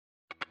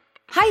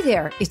Hi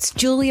there, it's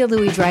Julia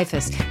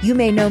Louis-Dreyfus. You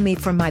may know me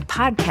from my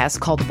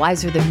podcast called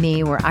Wiser Than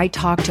Me, where I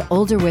talk to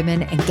older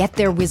women and get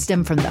their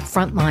wisdom from the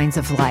front lines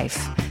of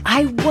life.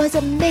 I was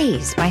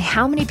amazed by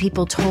how many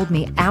people told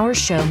me our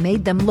show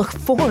made them look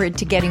forward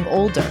to getting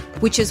older,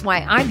 which is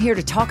why I'm here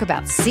to talk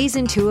about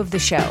season 2 of the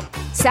show.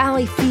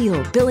 Sally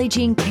Field, Billie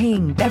Jean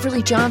King,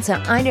 Beverly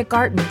Johnson, Ina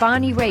Garten,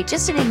 Bonnie Raitt,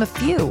 just to name a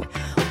few.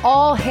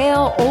 All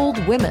hail old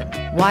women.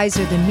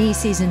 Wiser Than Me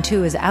season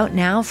 2 is out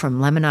now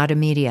from Lemonada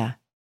Media.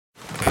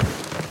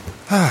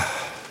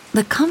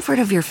 The comfort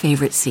of your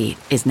favorite seat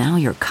is now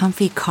your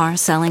comfy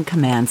car-selling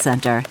command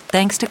center,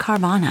 thanks to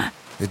Carvana.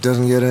 It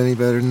doesn't get any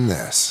better than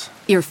this.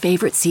 Your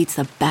favorite seat's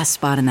the best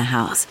spot in the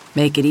house.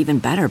 Make it even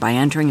better by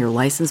entering your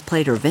license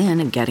plate or VIN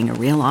and getting a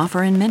real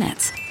offer in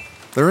minutes.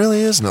 There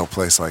really is no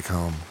place like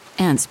home.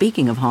 And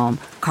speaking of home,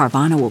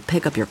 Carvana will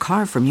pick up your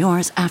car from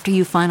yours after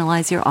you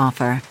finalize your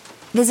offer.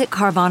 Visit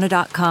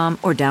Carvana.com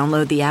or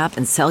download the app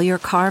and sell your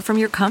car from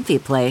your comfy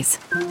place.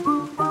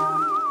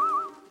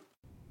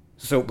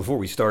 So before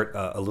we start,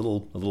 a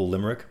little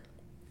limerick.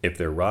 If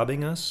they're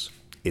robbing us,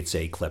 it's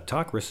a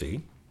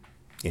kleptocracy.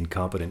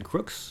 Incompetent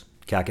crooks,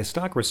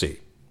 kakistocracy.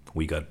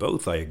 We got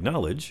both, I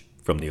acknowledge,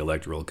 from the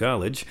Electoral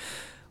College.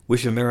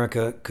 Wish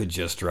America could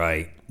just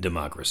try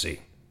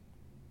democracy.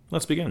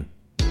 Let's begin.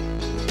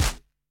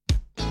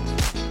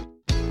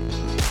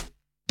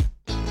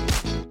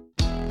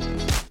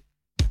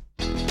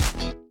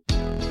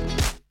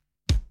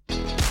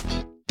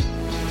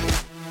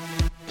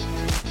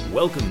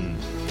 Welcome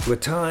to a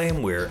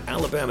time where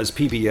Alabama's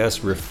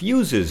PBS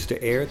refuses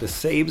to air the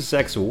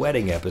same-sex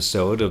wedding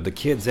episode of the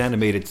kids'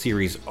 animated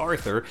series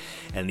Arthur,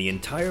 and the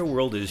entire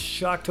world is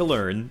shocked to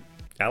learn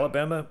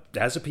Alabama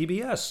has a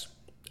PBS.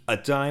 A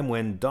time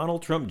when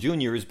Donald Trump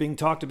Jr. is being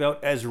talked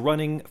about as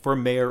running for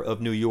mayor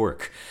of New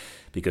York,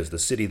 because the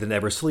city that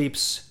never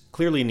sleeps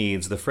clearly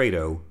needs the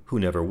Fredo who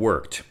never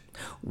worked.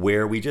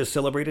 Where we just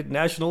celebrated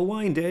National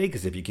Wine Day,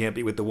 because if you can't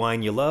be with the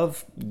wine you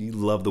love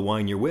the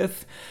wine you're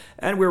with.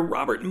 And where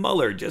Robert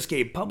Mueller just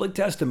gave public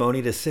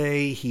testimony to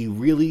say he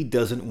really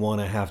doesn't want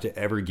to have to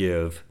ever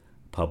give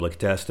public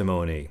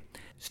testimony.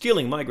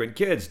 Stealing migrant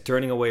kids,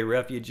 turning away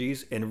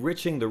refugees,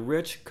 enriching the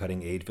rich,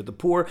 cutting aid for the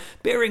poor,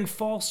 bearing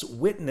false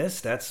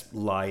witness, that's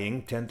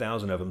lying,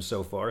 10,000 of them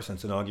so far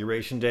since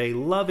Inauguration Day,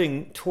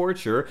 loving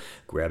torture,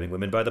 grabbing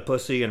women by the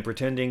pussy, and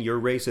pretending your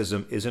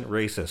racism isn't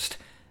racist.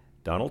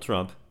 Donald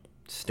Trump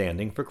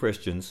standing for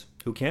Christians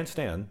who can't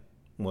stand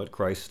what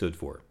Christ stood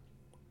for.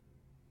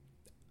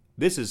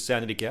 This is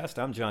Sanity-Cast.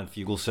 I'm John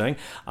Fugelsang.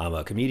 I'm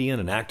a comedian,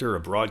 an actor, a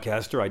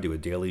broadcaster. I do a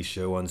daily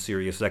show on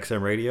Sirius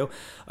XM Radio.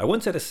 I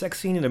once had a sex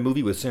scene in a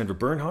movie with Sandra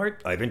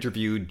Bernhardt. I've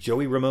interviewed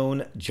Joey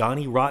Ramone,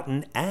 Johnny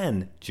Rotten,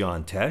 and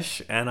John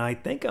Tesh, and I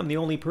think I'm the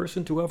only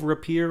person to ever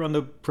appear on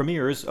the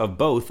premieres of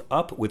both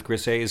Up with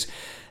Chris Hayes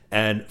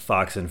and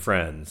Fox and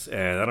Friends.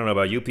 And I don't know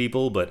about you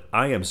people, but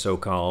I am so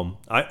calm.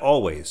 I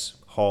always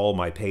haul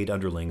my paid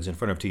underlings in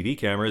front of TV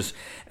cameras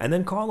and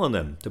then call on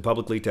them to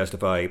publicly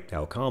testify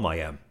how calm I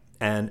am.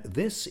 And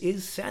this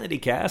is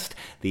Sanity-Cast,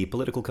 the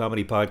political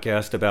comedy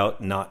podcast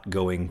about not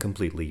going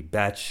completely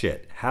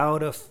batshit. How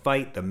to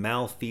fight the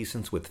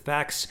malfeasance with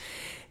facts,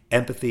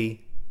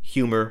 empathy,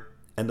 humor,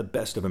 and the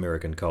best of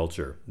American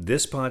culture.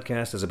 This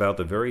podcast is about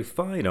the very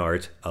fine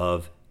art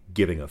of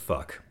giving a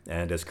fuck.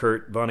 And as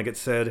Kurt Vonnegut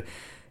said,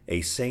 a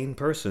sane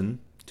person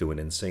to an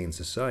insane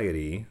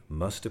society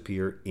must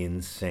appear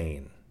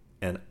insane.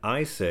 And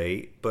I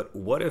say, but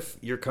what if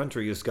your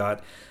country has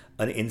got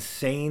an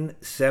insane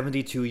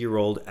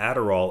 72-year-old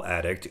Adderall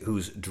addict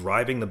who's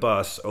driving the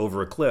bus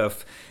over a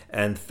cliff,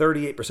 and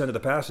 38% of the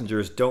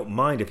passengers don't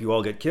mind if you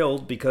all get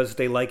killed because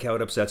they like how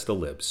it upsets the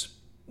libs?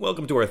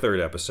 Welcome to our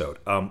third episode.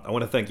 I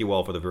want to thank you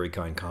all for the very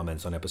kind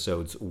comments on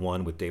episodes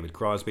 1 with David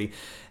Crosby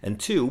and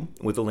 2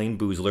 with Elaine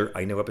Boozler.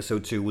 I know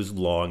episode 2 was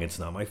long. It's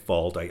not my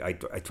fault. I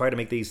try to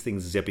make these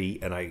things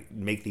zippy and I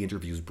make the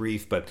interviews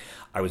brief, but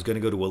I was going to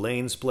go to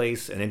Elaine's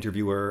place and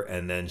interview her,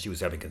 and then she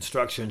was having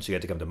construction. She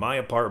had to come to my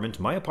apartment.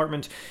 My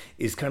apartment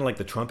is kind of like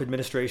the Trump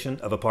administration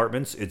of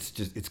apartments.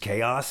 It's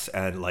chaos,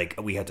 and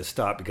like we had to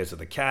stop because of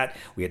the cat.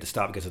 We had to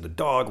stop because of the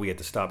dog. We had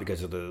to stop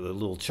because of the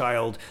little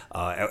child.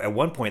 At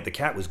one point, the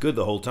cat was good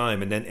the whole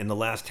time, and then in the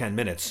last 10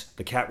 minutes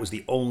the cat was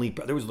the only.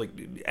 There was like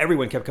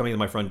everyone kept coming to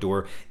my front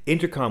door,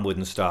 intercom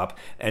wouldn't stop,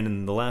 and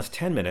in the last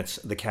 10 minutes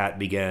the cat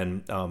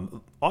began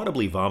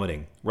audibly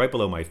vomiting right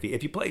below my feet.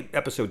 If you play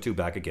episode 2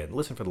 back again,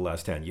 listen for the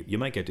last 10, you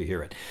might get to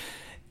hear it.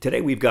 Today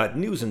we've got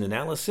news and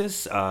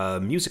analysis,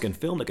 music and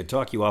film that could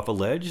talk you off a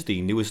ledge,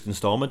 the newest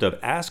installment of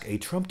Ask a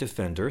Trump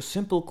Defender,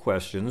 simple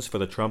questions for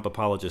the Trump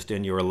apologist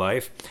in your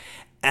life,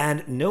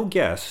 and no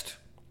guest,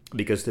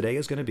 because today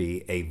is going to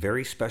be a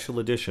very special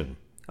edition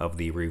of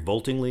the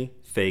Revoltingly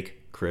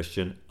Fake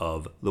Christian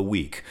of the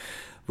Week.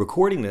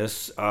 Recording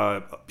this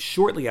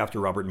shortly after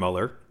Robert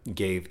Mueller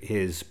gave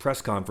his press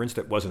conference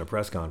that wasn't a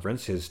press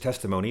conference, his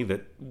testimony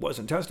that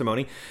wasn't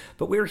testimony,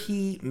 but where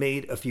he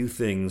made a few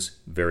things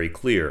very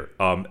clear.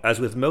 As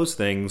with most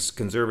things,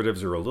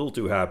 conservatives are a little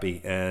too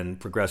happy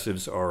and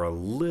progressives are a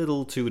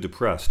little too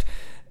depressed.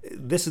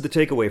 This is the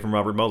takeaway from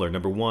Robert Mueller.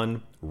 Number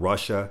one,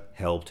 Russia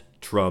helped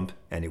Trump,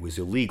 and it was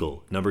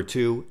illegal. Number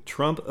 2,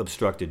 Trump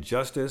obstructed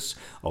justice,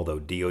 although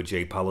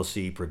DOJ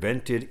policy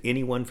prevented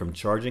anyone from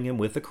charging him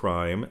with a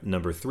crime.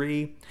 Number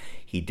 3,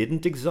 he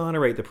didn't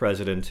exonerate the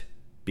president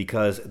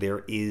because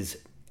there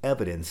is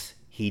evidence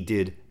he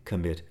did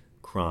commit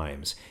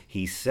crimes.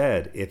 He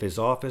said if his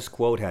office,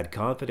 quote, had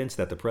confidence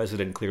that the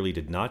president clearly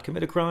did not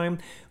commit a crime,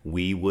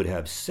 we would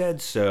have said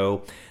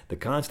so. The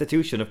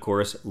Constitution, of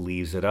course,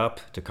 leaves it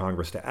up to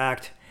Congress to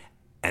act,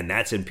 and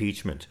that's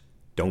impeachment.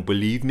 Don't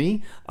believe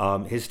me?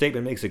 His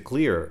statement makes it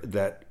clear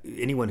that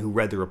anyone who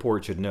read the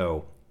report should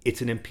know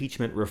it's an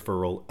impeachment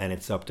referral and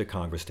it's up to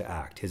Congress to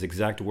act. His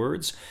exact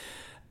words,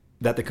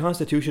 that the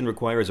Constitution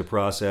requires a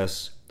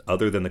process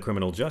other than the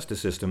criminal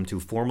justice system to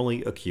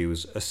formally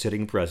accuse a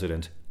sitting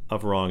president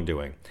of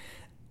wrongdoing.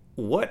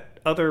 What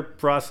other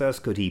process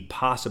could he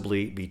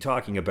possibly be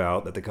talking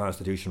about that the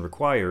Constitution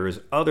requires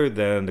other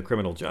than the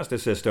criminal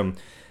justice system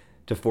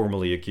to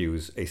formally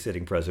accuse a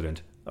sitting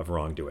president of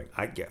wrongdoing?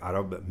 I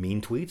don't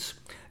mean tweets.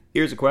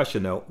 Here's a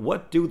question, though.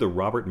 What do the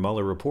Robert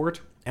Mueller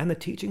report and the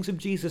teachings of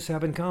Jesus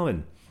have in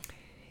common?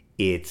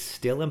 It's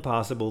still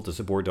impossible to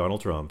support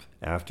Donald Trump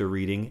after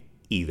reading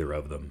either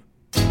of them.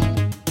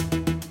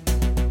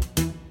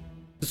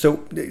 So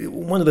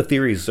one of the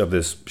theories of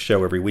this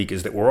show every week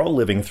is that we're all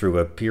living through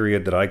a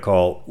period that I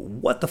call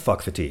what the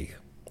fuck fatigue.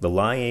 The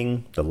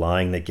lying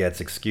that gets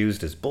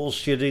excused as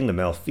bullshitting, the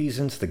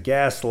malfeasance, the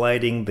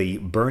gaslighting, the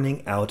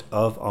burning out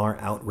of our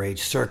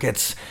outrage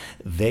circuits.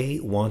 They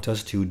want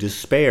us to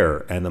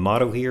despair. And the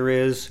motto here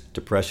is,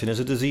 depression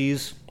is a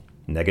disease,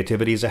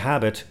 negativity is a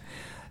habit.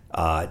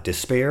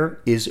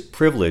 Despair is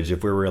privilege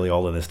if we're really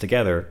all in this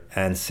together,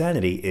 and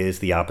sanity is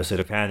the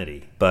opposite of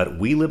vanity. But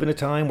we live in a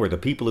time where the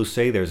people who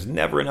say there's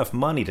never enough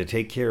money to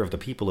take care of the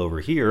people over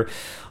here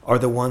are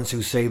the ones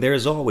who say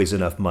there's always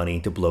enough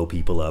money to blow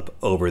people up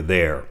over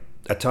there.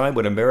 A time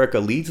when America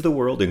leads the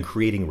world in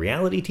creating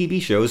reality TV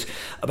shows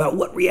about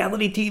what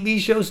reality TV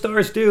show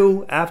stars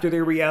do after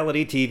their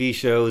reality TV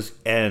shows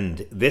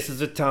end. This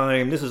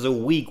is a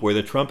week where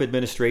the Trump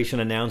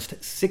administration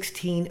announced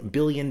 $16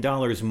 billion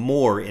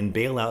more in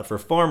bailout for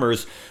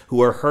farmers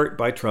who are hurt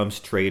by Trump's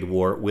trade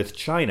war with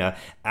China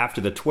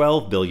after the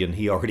 $12 billion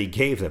he already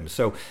gave them.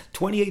 So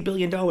 $28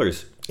 billion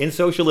in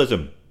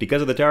socialism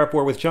because of the tariff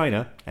war with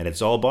China, and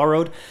it's all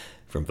borrowed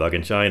from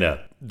fucking China.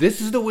 This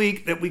is the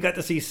week that we got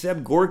to see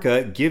Seb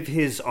Gorka give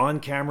his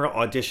on-camera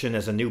audition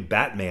as a new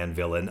Batman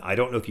villain. I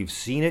don't know if you've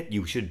seen it.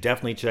 You should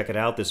definitely check it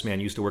out. This man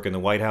used to work in the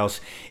White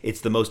House. It's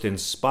the most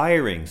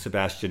inspiring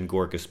Sebastian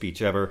Gorka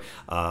speech ever.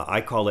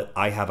 I call it,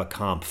 I have a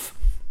comph.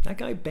 That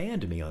guy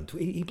banned me on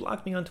Twitter. He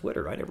blocked me on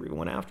Twitter. I never even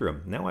went after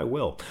him. Now I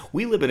will.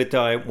 We live in a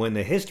time when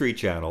the History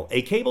Channel,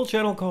 a cable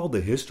channel called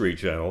the History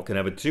Channel, can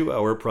have a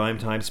 2-hour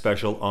primetime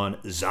special on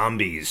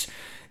zombies.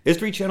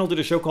 History Channel did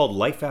a show called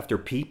Life After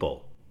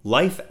People.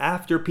 Life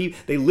After People.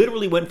 They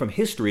literally went from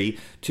history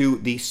to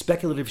the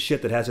speculative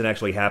shit that hasn't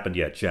actually happened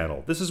yet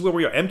channel. This is where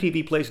we are.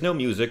 MTV plays no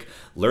music.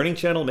 Learning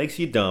Channel makes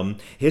you dumb.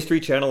 History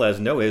Channel has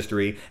no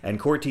history. And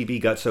Court TV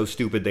got so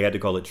stupid they had to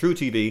call it True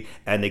TV,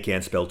 and they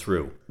can't spell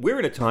true. We're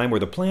in a time where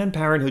the Planned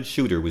Parenthood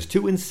shooter was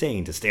too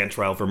insane to stand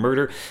trial for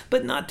murder,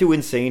 but not too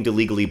insane to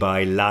legally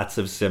buy lots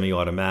of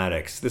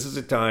semi-automatics. This is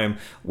a time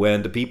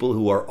when the people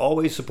who are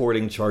always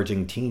supporting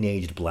charging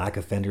teenaged black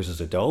offenders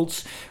as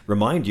adults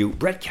remind you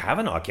Brett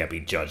Kavanaugh can't be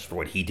judged for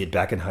what he did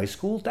back in high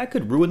school. That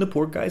could ruin the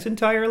poor guy's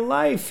entire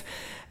life.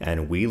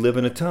 And we live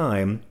in a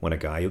time when a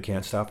guy who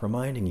can't stop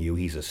reminding you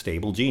he's a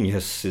stable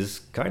genius is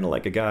kind of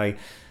like a guy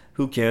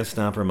who can't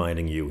stop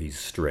reminding you he's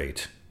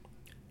straight.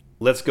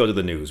 Let's go to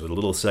the news with a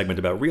little segment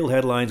about real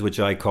headlines, which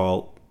I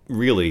call,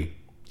 really,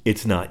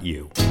 it's not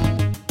you.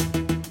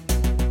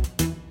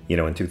 You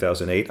know, in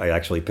 2008, I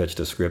actually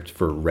pitched a script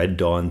for Red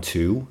Dawn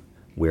 2,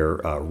 where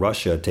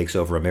Russia takes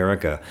over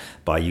America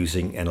by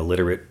using an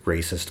illiterate,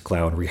 racist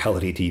clown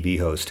reality TV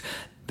host.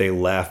 They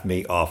laughed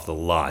me off the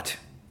lot.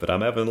 But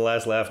I'm having the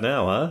last laugh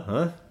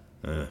now,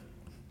 huh?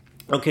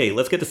 Okay,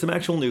 let's get to some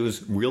actual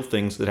news, real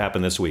things that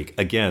happened this week.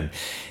 Again,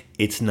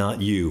 it's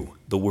not you.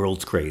 The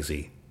world's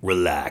crazy.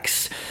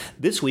 Relax.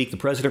 This week, the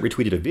president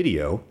retweeted a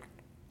video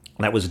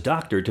that was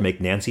doctored to make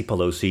Nancy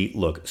Pelosi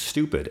look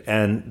stupid.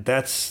 And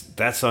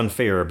that's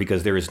unfair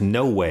because there is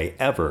no way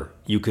ever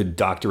you could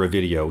doctor a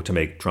video to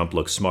make Trump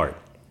look smart.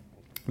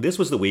 This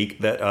was the week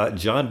that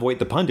John Boyd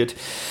the pundit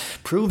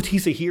proved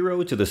he's a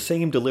hero to the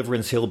same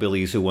Deliverance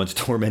hillbillies who once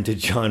tormented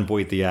John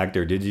Boyd the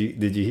actor. Did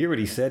you hear what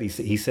he said?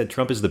 He said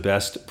Trump is the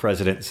best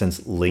president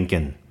since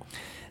Lincoln.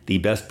 The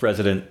best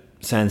president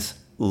since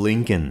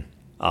Lincoln.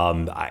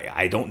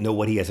 I don't know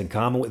what he has in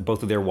common with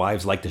both of their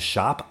wives like to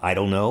shop. I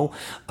don't know.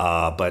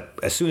 But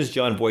as soon as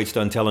John Boyd's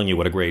done telling you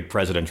what a great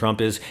President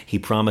Trump is, he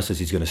promises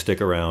he's going to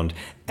stick around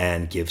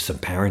and give some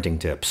parenting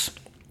tips.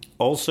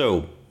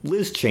 Also,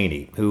 Liz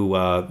Cheney, who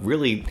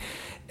really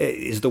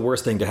is the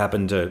worst thing to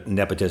happen to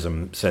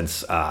nepotism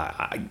since,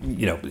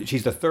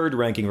 she's the third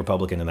ranking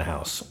Republican in the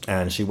House.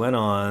 And she went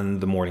on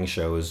the morning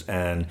shows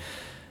and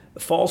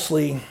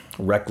falsely,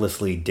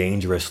 recklessly,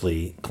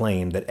 dangerously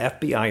claimed that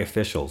FBI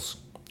officials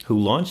who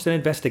launched an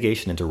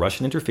investigation into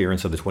Russian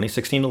interference of the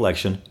 2016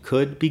 election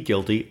could be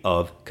guilty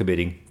of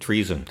committing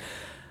treason.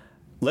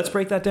 Let's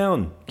break that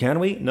down, can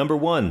we? Number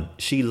one,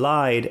 she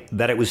lied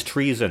that it was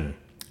treason.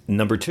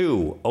 Number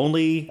two,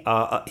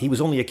 he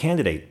was only a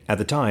candidate at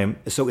the time,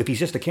 so if he's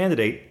just a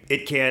candidate,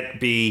 it can't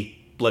be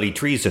bloody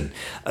treason.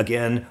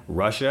 Again,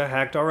 Russia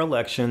hacked our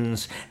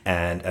elections,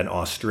 and an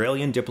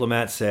Australian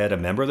diplomat said a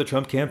member of the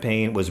Trump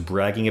campaign was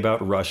bragging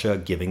about Russia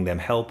giving them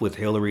help with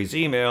Hillary's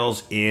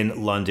emails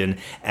in London,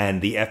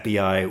 and the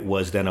FBI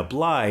was then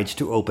obliged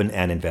to open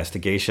an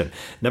investigation.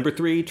 Number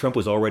three, Trump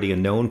was already a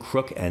known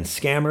crook and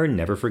scammer.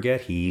 Never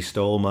forget, he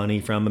stole money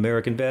from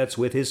American vets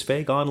with his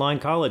fake online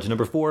college.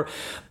 Number four,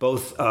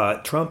 both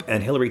Trump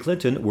and Hillary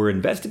Clinton were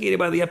investigated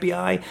by the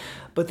FBI,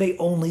 but they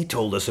only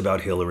told us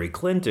about Hillary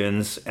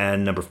Clinton's.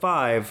 And number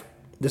five,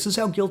 this is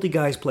how guilty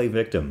guys play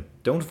victim.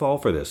 Don't fall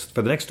for this.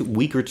 For the next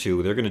week or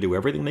two, they're going to do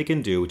everything they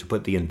can do to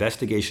put the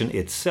investigation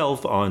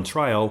itself on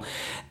trial.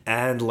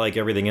 And like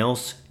everything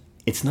else,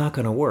 it's not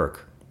going to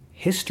work.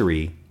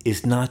 History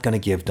is not going to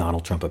give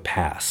Donald Trump a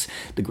pass.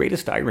 The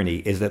greatest irony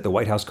is that the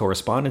White House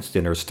Correspondents'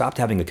 Dinner stopped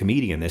having a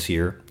comedian this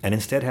year and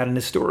instead had an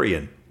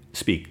historian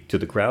speak to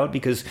the crowd,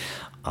 because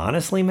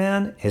honestly,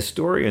 man,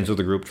 historians are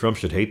the group Trump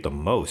should hate the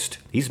most.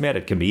 He's mad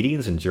at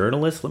comedians and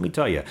journalists. Let me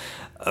tell you,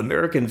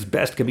 Americans'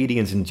 best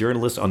comedians and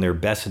journalists on their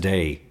best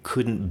day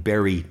couldn't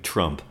bury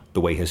Trump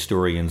the way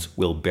historians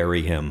will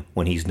bury him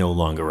when he's no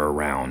longer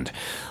around.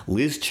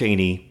 Liz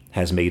Cheney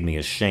has made me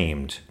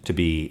ashamed to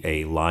be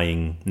a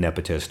lying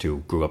nepotist who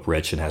grew up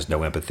rich and has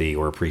no empathy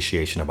or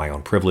appreciation of my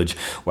own privilege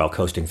while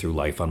coasting through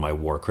life on my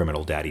war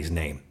criminal daddy's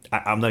name.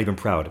 I'm not even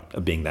proud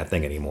of being that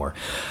thing anymore.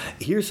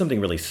 Here's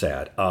something really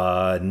sad.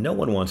 No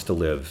one wants to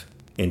live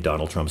in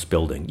Donald Trump's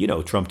building. You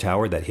know, Trump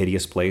Tower, that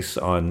hideous place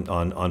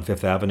on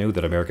Fifth Avenue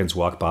that Americans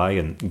walk by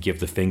and give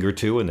the finger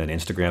to and then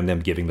Instagram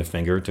them giving the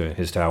finger to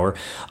his tower.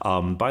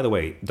 By the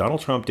way, Donald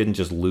Trump didn't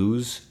just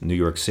lose New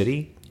York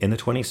City in the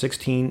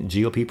 2016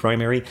 GOP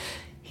primary.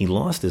 He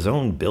lost his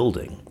own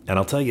building. And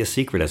I'll tell you a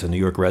secret as a New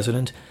York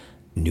resident.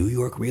 New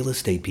York real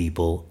estate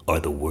people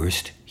are the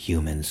worst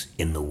humans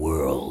in the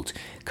world.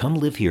 Come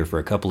live here for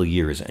a couple of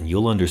years and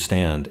you'll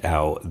understand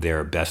how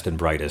their best and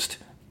brightest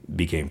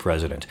became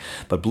president.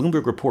 But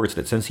Bloomberg reports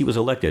that since he was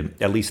elected,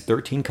 at least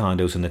 13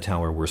 condos in the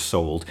tower were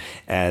sold,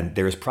 and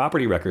there's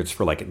property records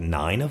for like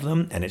 9 of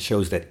them, and it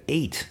shows that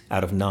 8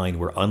 out of 9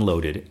 were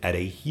unloaded at a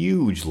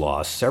huge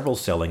loss, several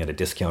selling at a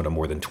discount of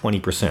more than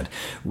 20%.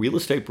 Real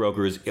estate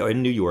brokers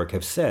in New York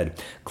have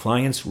said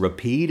clients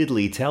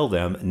repeatedly tell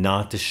them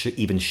not to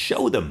even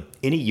show them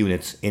any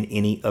units in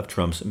any of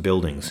Trump's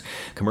buildings.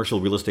 Commercial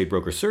real estate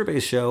broker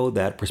surveys show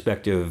that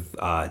prospective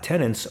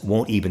tenants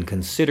won't even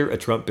consider a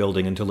Trump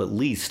building until at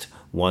least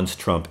once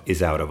Trump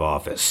is out of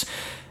office.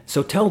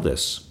 So tell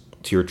this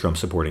to your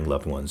Trump-supporting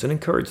loved ones and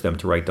encourage them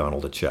to write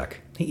Donald a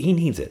check. He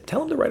needs it.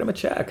 Tell him to write him a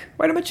check.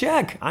 Write him a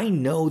check. I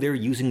know they're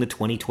using the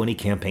 2020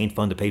 campaign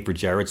fund to pay for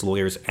Jared's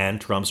lawyers and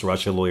Trump's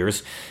Russia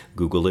lawyers.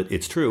 Google it.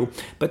 It's true.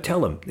 But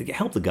tell him.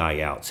 Help the guy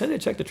out. Send a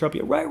check to Trump.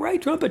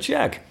 Write Trump a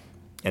check.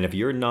 And if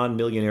your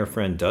non-millionaire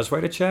friend does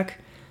write a check,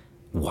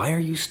 why are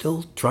you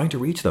still trying to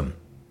reach them?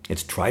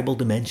 It's tribal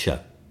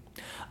dementia.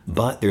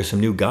 But there's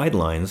some new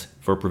guidelines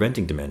for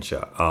preventing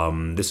dementia.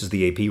 This is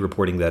the AP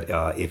reporting that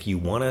if you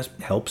want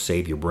to help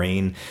save your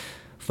brain,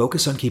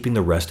 focus on keeping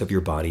the rest of your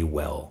body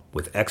well.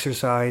 With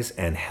exercise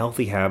and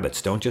healthy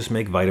habits, don't just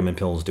make vitamin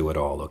pills do it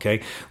all,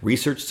 okay?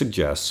 Research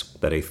suggests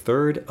that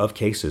 1/3 of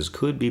cases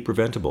could be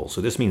preventable.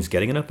 So this means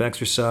getting enough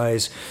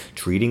exercise,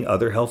 treating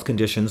other health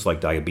conditions like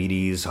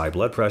diabetes, high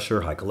blood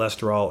pressure, high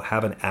cholesterol,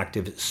 have an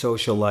active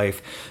social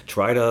life,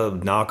 try to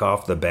knock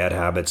off the bad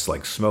habits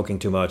like smoking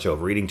too much,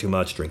 overeating too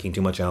much, drinking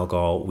too much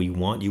alcohol. We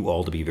want you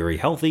all to be very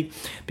healthy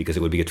because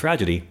it would be a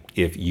tragedy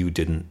if you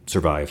didn't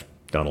survive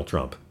Donald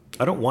Trump.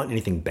 I don't want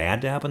anything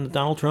bad to happen to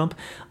Donald Trump.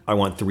 I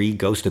want 3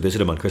 ghosts to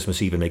visit him on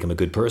Christmas Eve and make him a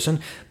good person.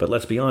 But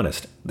let's be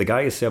honest. The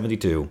guy is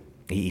 72.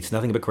 He eats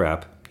nothing but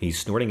crap. He's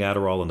snorting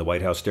Adderall in the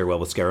White House stairwell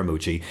with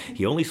Scaramucci.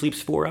 He only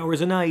sleeps 4 hours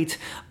a night.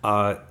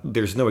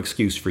 There's no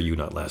excuse for you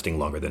not lasting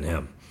longer than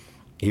him.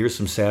 Here's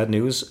some sad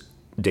news.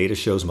 Data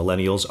shows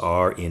millennials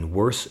are in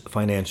worse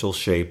financial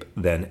shape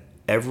than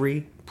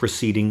every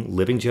preceding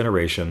living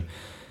generation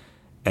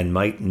and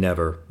might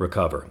never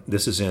recover.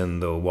 This is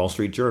in the Wall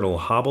Street Journal.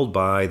 Hobbled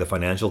by the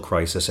financial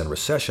crisis and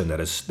recession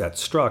that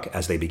struck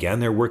as they began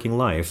their working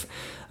life,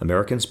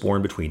 Americans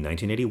born between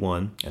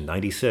 1981 and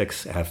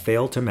 96 have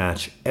failed to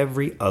match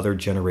every other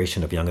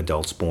generation of young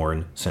adults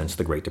born since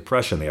the Great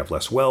Depression. They have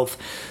less wealth,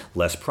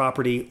 less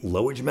property,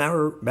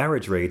 lower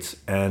marriage rates,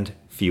 and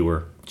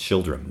fewer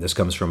children. This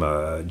comes from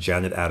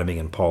Janet Adaming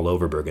and Paul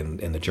Overberg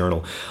in the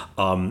Journal.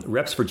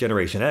 Reps for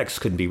Generation X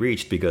couldn't be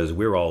reached because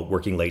we're all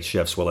working late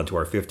shifts well into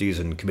our 50s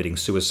and committing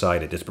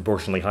suicide at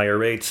disproportionately higher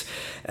rates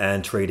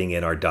and trading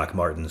in our Doc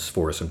Martens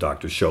for some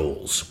Dr.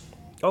 Scholl's.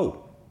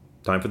 Oh,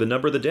 time for the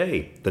number of the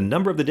day. The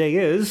number of the day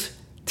is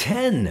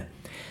 10.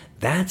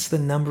 That's the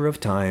number of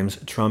times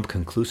Trump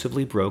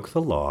conclusively broke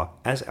the law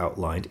as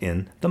outlined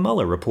in the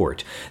Mueller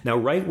report. Now,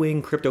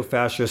 right-wing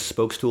crypto-fascist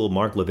spokestool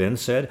Mark Levin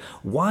said,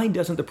 why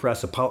doesn't the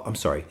press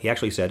he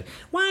actually said,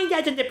 why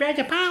doesn't the press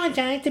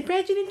apologize to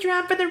President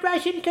Trump for the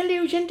Russian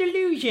collusion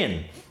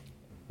delusion?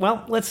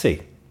 Well, let's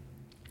see.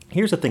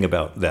 Here's the thing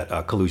about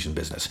that collusion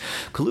business.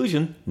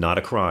 Collusion, not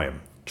a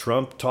crime.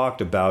 Trump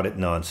talked about it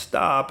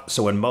nonstop,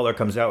 so when Mueller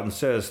comes out and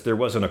says there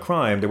wasn't a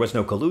crime, there was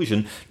no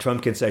collusion,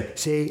 Trump can say,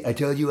 see, I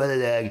told you all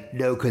along,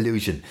 no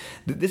collusion.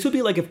 This would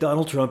be like if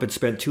Donald Trump had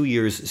spent 2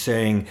 years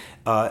saying,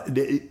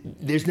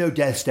 there's no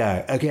Death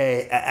Star,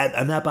 okay,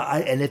 I'm not,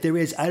 and if there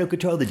is, I don't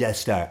control the Death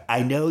Star.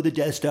 I know the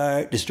Death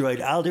Star destroyed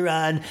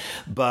Alderaan,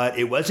 but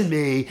it wasn't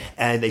me,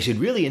 and they should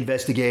really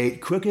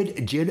investigate crooked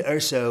Jyn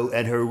Erso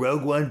and her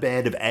Rogue One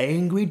band of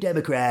angry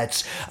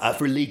Democrats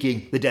for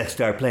leaking the Death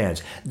Star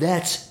plans.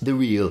 That's the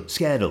real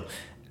scandal.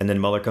 And then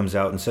Mueller comes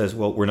out and says,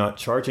 well, we're not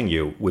charging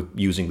you with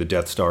using the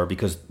Death Star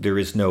because there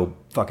is no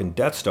fucking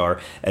Death Star.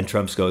 And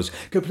Trump goes,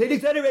 complete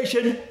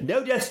exoneration,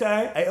 no Death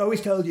Star, I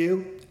always told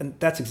you. And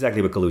that's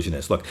exactly what collusion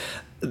is. Look,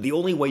 the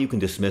only way you can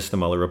dismiss the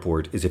Mueller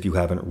report is if you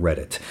haven't read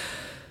it.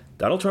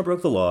 Donald Trump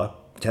broke the law.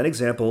 10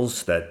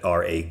 examples that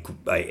are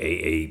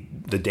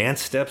the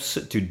dance steps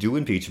to do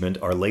impeachment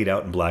are laid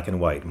out in black and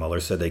white.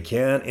 Mueller said they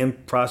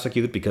can't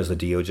prosecute because the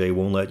DOJ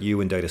won't let you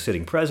indict a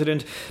sitting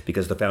president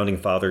because the founding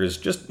fathers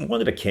just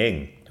wanted a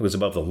king who was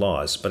above the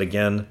laws. But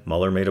again,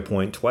 Mueller made a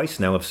point twice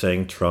now of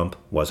saying Trump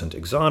wasn't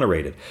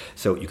exonerated.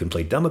 So you can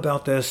play dumb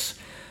about this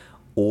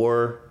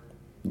or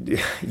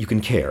you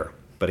can care.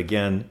 But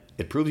again,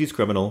 it proves he's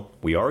criminal.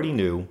 We already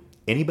knew.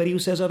 Anybody who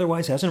says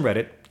otherwise hasn't read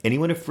it.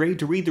 Anyone afraid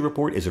to read the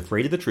report is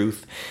afraid of the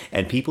truth,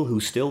 and people who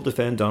still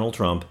defend Donald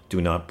Trump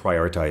do not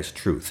prioritize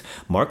truth.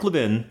 Mark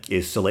Levin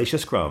is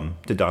Salacious Crumb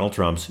to Donald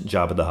Trump's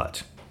Jabba the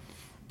Hutt.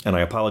 And I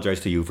apologize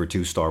to you for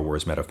 2 Star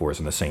Wars metaphors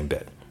in the same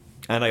bit.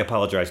 And I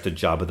apologize to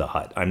Jabba the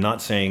Hutt. I'm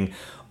not saying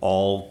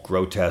all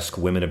grotesque,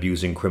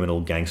 women-abusing,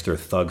 criminal, gangster,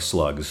 thug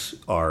slugs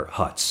are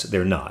Hutts.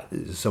 They're not.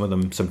 Some of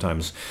them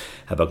sometimes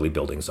have ugly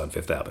buildings on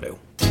Fifth Avenue.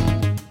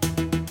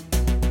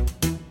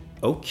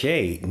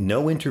 Okay,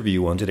 no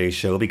interview on today's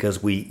show because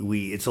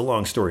it's a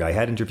long story. I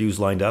had interviews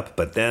lined up,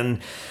 but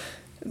then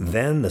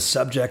the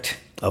subject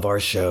of our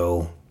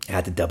show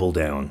had to double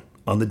down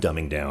on the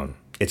dumbing down.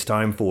 It's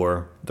time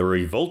for the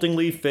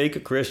Revoltingly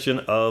Fake Christian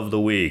of the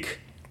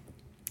Week.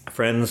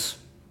 Friends,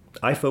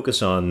 I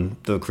focus on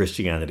the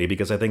Christianity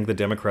because I think the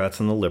Democrats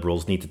and the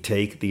liberals need to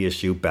take the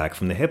issue back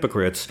from the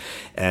hypocrites.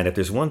 And if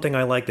there's one thing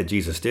I like that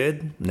Jesus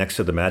did, next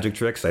to the magic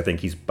tricks, I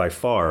think he's by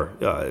far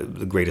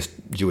the greatest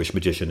Jewish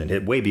magician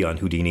and way beyond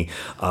Houdini.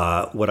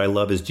 What I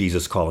love is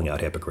Jesus calling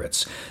out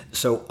hypocrites.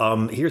 So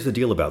here's the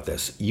deal about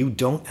this. You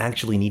don't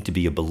actually need to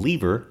be a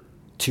believer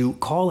to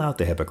call out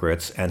the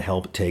hypocrites and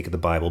help take the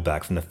Bible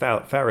back from the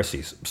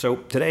Pharisees. So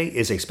today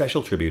is a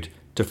special tribute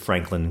to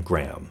Franklin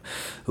Graham,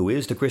 who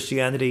is to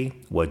Christianity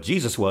what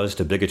Jesus was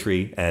to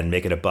bigotry and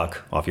making a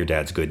buck off your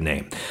dad's good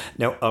name.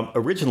 Now,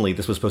 originally,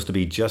 this was supposed to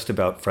be just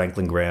about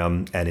Franklin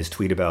Graham and his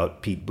tweet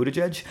about Pete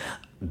Buttigieg.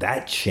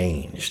 That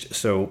changed.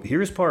 So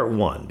here's part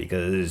 1,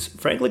 because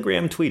Franklin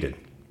Graham tweeted,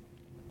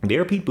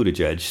 There, Pete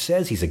Buttigieg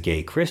says he's a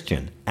gay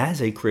Christian.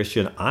 As a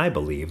Christian, I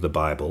believe the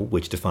Bible,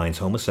 which defines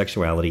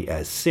homosexuality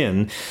as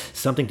sin,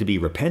 something to be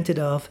repented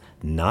of,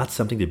 not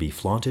something to be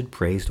flaunted,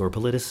 praised, or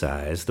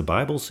politicized. The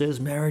Bible says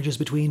marriage is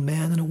between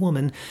man and a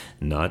woman,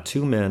 not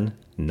 2 men,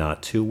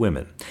 not 2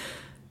 women.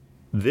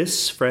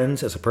 This,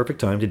 friends, is a perfect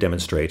time to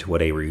demonstrate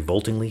what a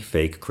revoltingly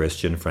fake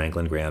Christian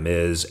Franklin Graham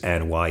is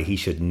and why he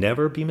should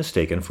never be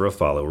mistaken for a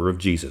follower of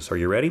Jesus. Are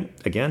you ready?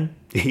 Again,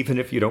 even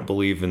if you don't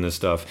believe in this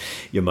stuff,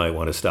 you might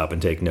want to stop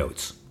and take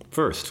notes.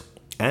 First,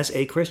 as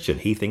a Christian,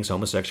 he thinks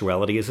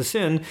homosexuality is a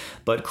sin,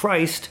 but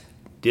Christ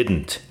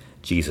didn't.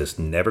 Jesus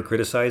never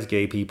criticized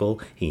gay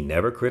people. He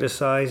never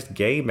criticized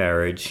gay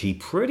marriage. He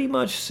pretty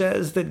much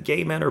says that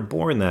gay men are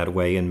born that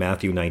way in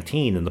Matthew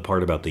 19 in the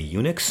part about the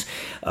eunuchs,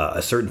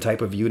 a certain type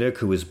of eunuch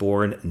who is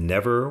born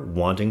never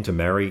wanting to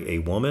marry a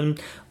woman.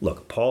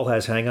 Look, Paul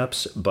has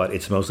hang-ups, but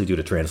it's mostly due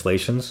to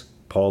translations.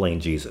 Paul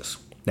ain't Jesus.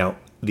 Now,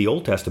 the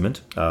Old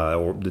Testament,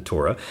 or the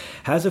Torah,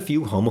 has a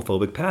few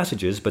homophobic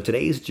passages, but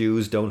today's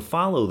Jews don't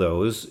follow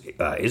those.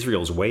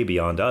 Israel's way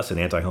beyond us in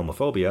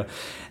anti-homophobia.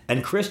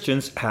 And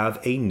Christians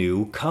have a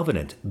new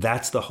covenant.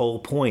 That's the whole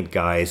point,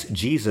 guys.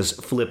 Jesus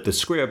flipped the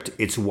script.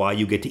 It's why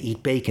you get to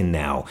eat bacon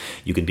now.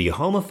 You can be a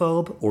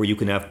homophobe or you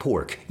can have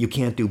pork. You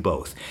can't do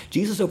both.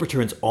 Jesus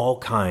overturns all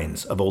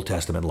kinds of Old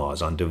Testament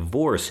laws on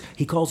divorce.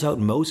 He calls out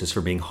Moses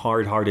for being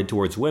hard-hearted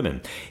towards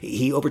women.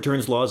 He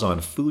overturns laws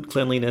on food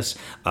cleanliness.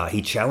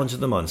 He challenges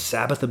them on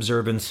Sabbath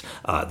observance.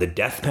 The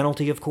death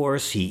penalty, of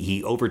course.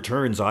 He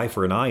overturns eye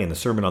for an eye in the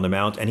Sermon on the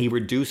Mount, and he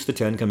reduced the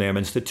 10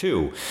 Commandments to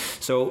 2.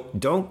 So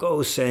don't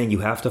go saying you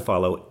have to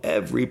follow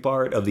every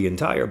part of the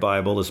entire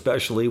Bible,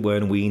 especially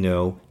when we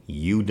know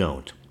you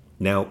don't.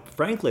 Now,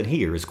 Franklin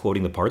here is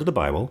quoting the part of the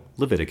Bible,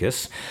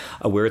 Leviticus,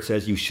 where it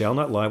says, "You shall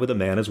not lie with a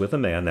man as with a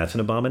man." That's an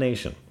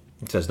abomination.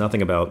 It says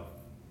nothing about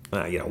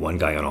one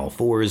guy on all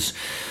fours,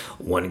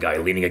 One guy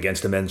leaning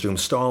against a men's room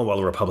stall while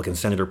a Republican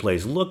senator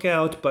plays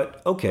lookout,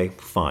 but okay,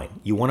 fine.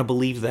 You want to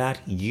believe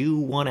that? You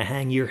want to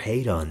hang your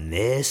hate on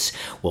this?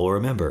 Well,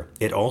 remember,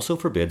 it also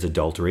forbids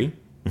adultery.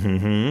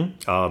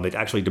 It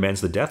actually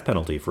demands the death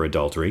penalty for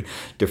adultery.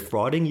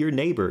 Defrauding your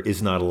neighbor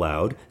is not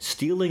allowed.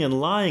 Stealing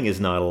and lying is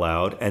not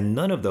allowed. And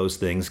none of those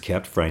things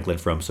kept Franklin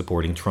from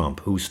supporting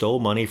Trump, who stole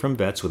money from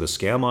vets with a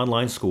scam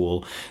online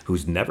school,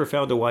 who's never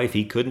found a wife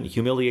he couldn't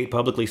humiliate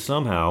publicly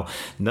somehow.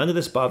 None of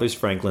this bothers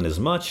Franklin as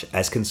much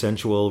as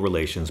consensual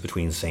relations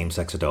between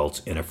same-sex adults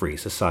in a free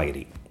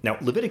society. Now,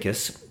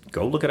 Leviticus,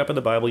 go look it up in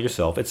the Bible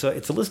yourself. It's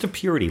a list of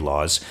purity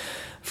laws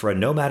for a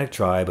nomadic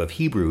tribe of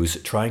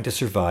Hebrews trying to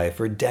survive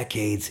for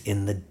decades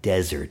in the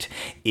desert.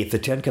 If the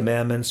Ten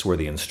Commandments were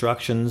the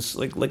instructions,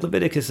 like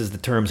Leviticus is the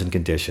terms and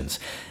conditions.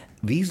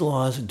 These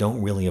laws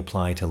don't really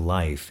apply to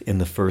life in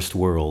the first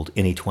world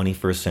in a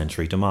 21st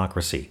century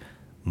democracy.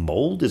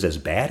 Mold is as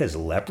bad as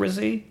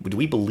leprosy? Do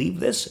we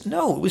believe this?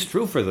 No, it was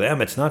true for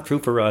them. It's not true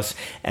for us.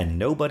 And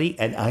nobody,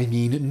 and I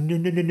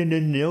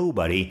mean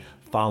nobody,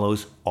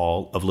 follows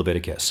all of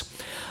Leviticus.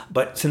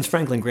 But since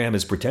Franklin Graham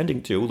is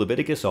pretending to,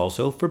 Leviticus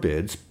also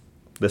forbids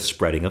the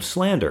spreading of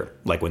slander,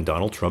 like when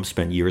Donald Trump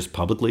spent years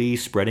publicly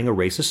spreading a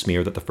racist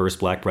smear that the first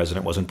black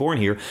president wasn't born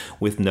here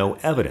with no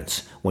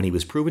evidence. When he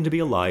was proven to be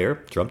a liar,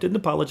 Trump didn't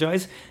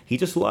apologize. He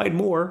just lied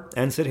more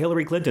and said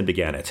Hillary Clinton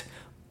began it.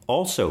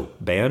 Also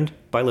banned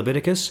by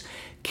Leviticus,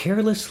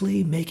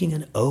 carelessly making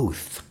an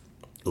oath.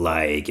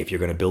 Like if you're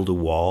going to build a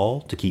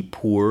wall to keep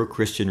poor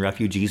Christian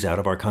refugees out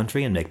of our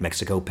country and make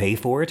Mexico pay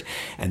for it,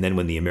 and then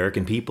when the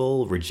American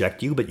people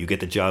reject you but you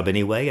get the job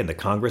anyway and the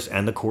Congress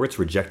and the courts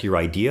reject your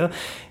idea,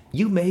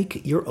 you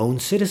make your own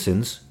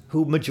citizens,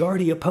 who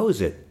majority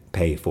oppose it,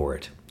 pay for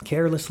it.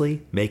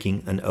 Carelessly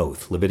making an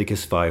oath.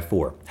 Leviticus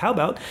 5:4. How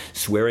about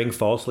swearing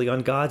falsely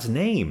on God's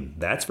name?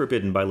 That's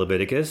forbidden by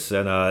Leviticus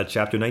and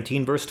chapter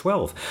 19, verse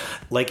 12.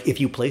 Like if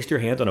you placed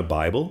your hand on a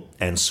Bible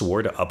and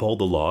swore to uphold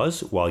the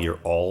laws while you're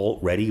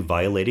already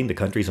violating the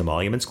country's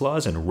emoluments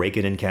clause and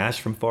raking in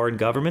cash from foreign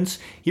governments.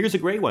 Here's a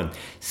great one.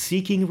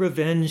 Seeking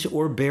revenge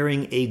or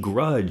bearing a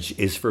grudge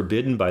is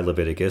forbidden by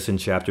Leviticus in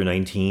chapter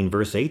 19,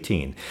 verse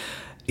 18.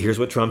 Here's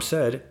what Trump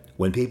said.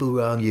 When people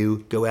wrong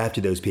you, go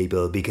after those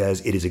people because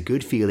it is a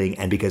good feeling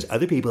and because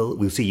other people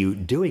will see you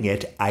doing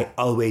it, I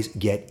always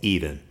get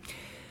even.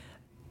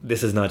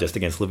 This is not just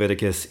against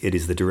Leviticus, it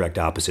is the direct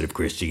opposite of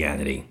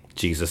Christianity.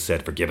 Jesus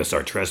said, forgive us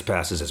our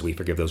trespasses as we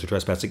forgive those who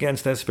trespass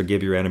against us.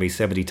 Forgive your enemy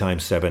 70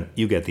 times 7.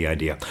 You get the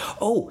idea.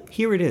 Oh,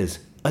 here it is.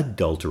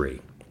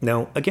 Adultery.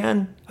 Now,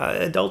 again,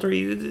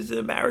 adultery,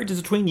 marriage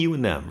is between you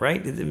and them,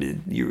 right?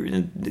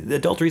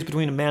 Adultery is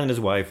between a man and his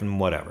wife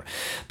and whatever.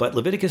 But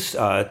Leviticus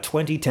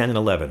 20, 10, and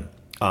 11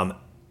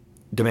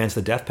 demands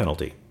the death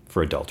penalty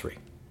for adultery.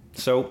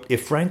 So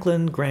if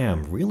Franklin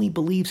Graham really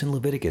believes in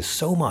Leviticus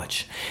so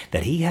much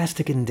that he has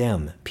to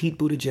condemn Pete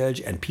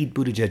Buttigieg and Pete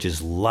Buttigieg's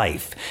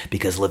life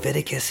because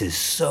Leviticus is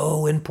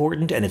so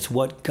important and it's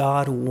what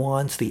God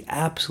wants, the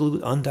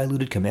absolute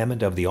undiluted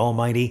commandment of the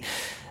Almighty,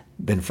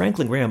 then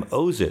Franklin Graham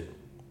owes it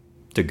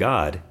to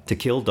God to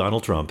kill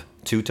Donald Trump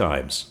 2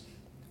 times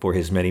for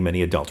his many,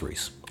 many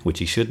adulteries, which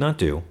he should not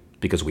do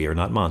because we are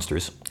not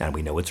monsters, and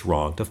we know it's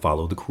wrong to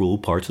follow the cruel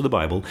parts of the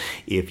Bible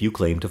if you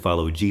claim to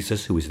follow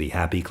Jesus, who is the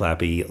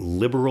happy-clappy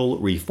liberal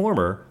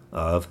reformer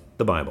of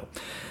the Bible.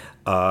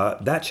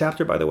 That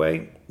chapter, by the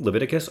way,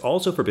 Leviticus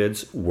also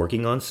forbids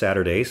working on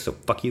Saturdays, so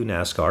fuck you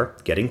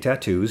NASCAR, getting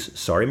tattoos,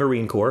 sorry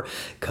Marine Corps,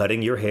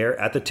 cutting your hair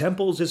at the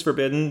temples is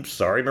forbidden,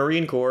 sorry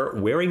Marine Corps,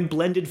 wearing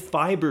blended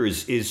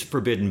fibers is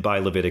forbidden by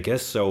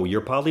Leviticus, so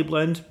your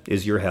polyblend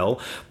is your hell,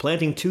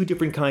 planting 2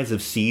 different kinds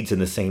of seeds in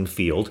the same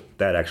field,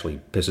 that actually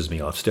pisses me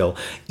off still,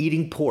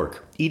 eating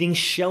pork, eating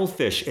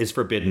shellfish is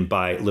forbidden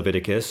by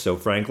Leviticus, so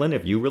Franklin,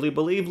 if you really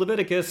believe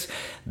Leviticus,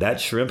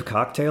 that shrimp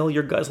cocktail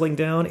you're guzzling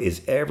down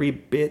is every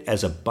bit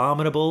as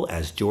abominable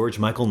as George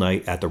Michael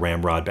Knight at the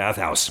Ramrod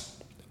bathhouse.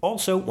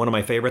 Also, one of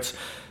my favorites,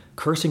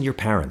 cursing your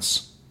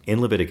parents in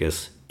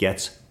Leviticus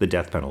gets the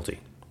death penalty.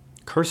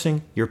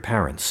 Cursing your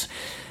parents.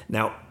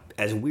 Now,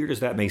 as weird as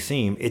that may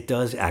seem, it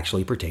does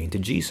actually pertain to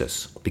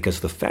Jesus,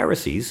 because the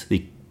Pharisees,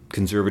 the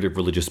conservative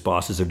religious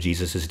bosses of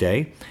Jesus'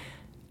 day,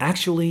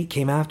 actually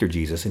came after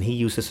Jesus, and he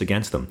used this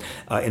against them.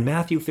 In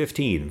Matthew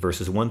 15,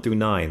 verses 1 through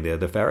 9,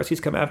 the Pharisees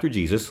come after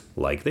Jesus,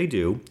 like they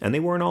do, and they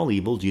weren't all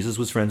evil. Jesus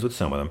was friends with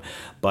some of them.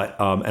 But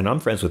and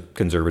I'm friends with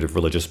conservative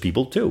religious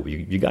people, too.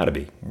 You gotta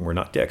be. We're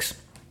not dicks.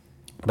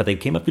 But they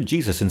came up to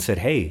Jesus and said,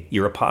 hey,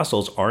 your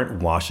apostles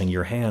aren't washing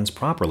your hands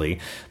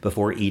properly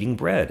before eating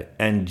bread.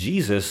 And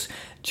Jesus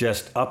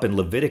just up in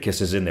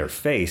Leviticus is in their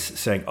face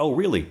saying, oh,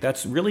 really?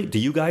 That's really? Do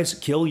you guys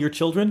kill your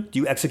children? Do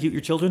you execute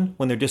your children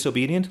when they're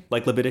disobedient,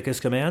 like Leviticus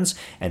commands?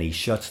 And he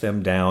shuts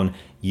them down.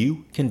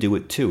 You can do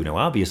it too. Now,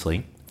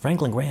 obviously,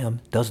 Franklin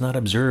Graham does not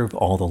observe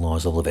all the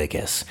laws of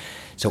Leviticus.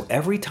 So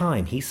every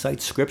time he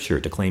cites scripture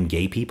to claim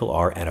gay people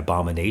are an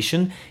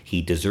abomination,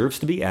 he deserves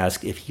to be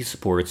asked if he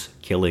supports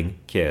killing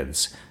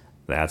kids.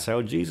 That's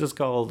how Jesus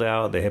called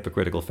out the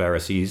hypocritical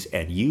Pharisees,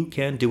 and you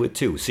can do it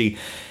too. See,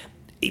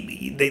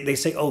 they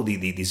say, oh,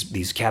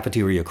 these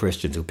cafeteria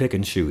Christians who pick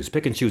and choose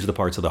the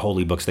parts of the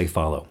holy books they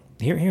follow.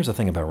 Here's the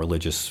thing about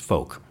religious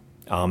folk.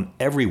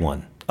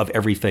 Everyone of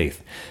every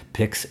faith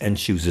picks and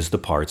chooses the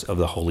parts of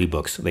the holy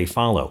books they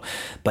follow.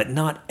 But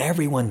not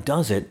everyone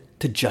does it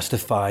to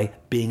justify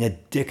being a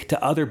dick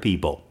to other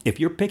people. If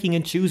you're picking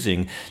and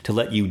choosing to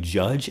let you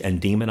judge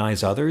and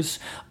demonize others,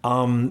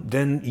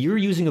 then you're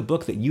using a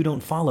book that you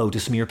don't follow to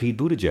smear Pete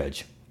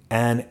Buttigieg.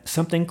 And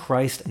something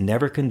Christ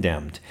never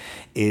condemned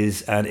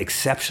is an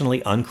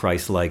exceptionally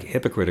un-Christ-like,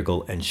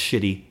 hypocritical, and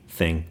shitty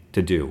thing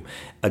to do.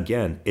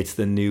 Again, it's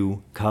the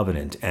new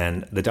covenant.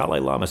 And the Dalai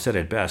Lama said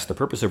it best: the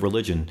purpose of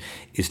religion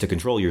is to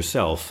control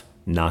yourself,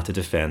 not to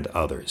defend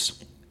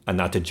others.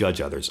 Not to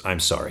judge others,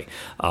 I'm sorry.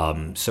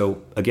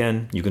 So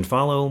again, you can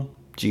follow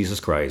Jesus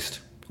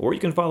Christ, or you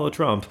can follow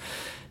Trump.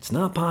 It's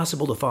not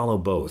possible to follow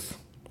both.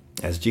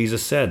 As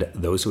Jesus said,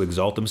 those who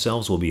exalt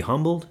themselves will be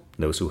humbled.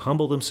 Those who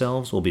humble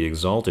themselves will be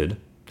exalted.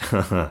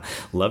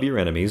 Love your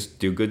enemies,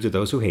 do good to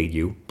those who hate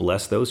you,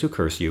 bless those who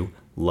curse you,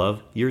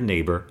 love your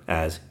neighbor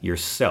as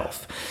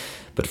yourself.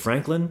 But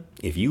Franklin,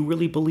 if you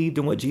really believed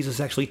in what Jesus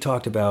actually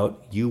talked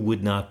about, you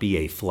would not be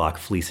a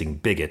flock-fleecing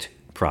bigot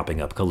propping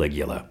up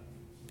Caligula.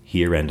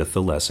 Here endeth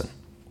the lesson.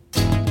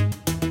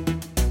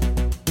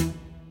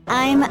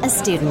 I'm a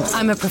student.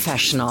 I'm a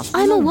professional.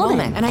 I'm a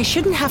woman. And I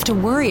shouldn't have to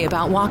worry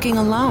about walking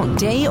alone,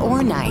 day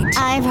or night.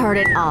 I've heard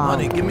it all.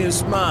 Honey, give me a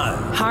smile.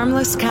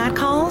 Harmless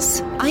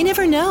catcalls? I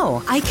never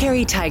know. I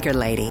carry Tiger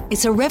Lady.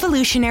 It's a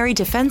revolutionary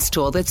defense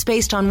tool that's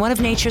based on one of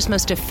nature's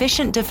most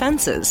efficient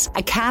defenses,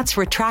 a cat's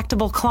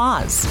retractable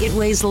claws. It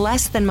weighs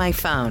less than my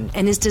phone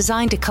and is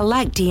designed to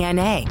collect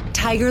DNA.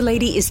 Tiger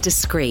Lady is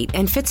discreet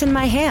and fits in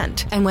my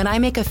hand. And when I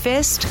make a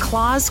fist,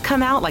 claws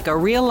come out like a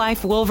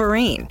real-life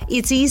Wolverine.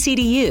 It's easy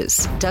to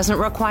use, doesn't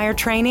require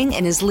training,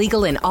 and is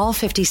legal in all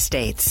 50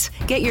 states.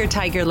 Get your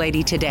Tiger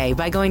Lady today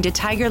by going to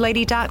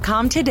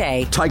TigerLady.com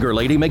today. Tiger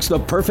Lady makes the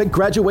perfect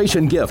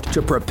graduation gift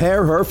to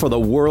prepare her for the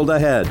world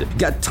ahead.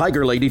 Get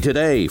Tiger Lady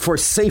today for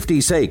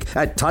safety's sake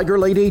at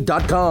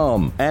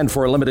TigerLady.com. And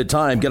for a limited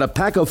time, get a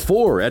pack of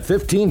 4 at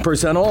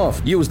 15%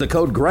 off. Use the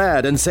code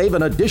GRAD and save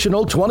an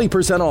additional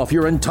 20% off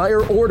your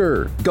entire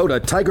order. Go to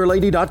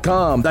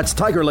TigerLady.com. That's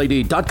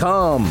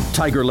TigerLady.com.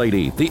 Tiger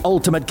Lady, the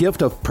ultimate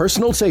gift of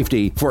personal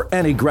safety for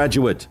any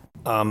graduate.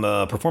 I'm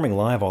performing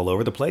live all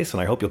over the place,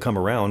 and I hope you'll come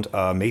around.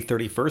 May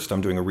 31st,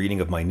 I'm doing a reading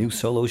of my new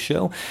solo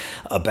show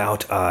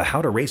about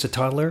how to raise a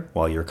toddler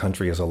while your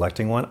country is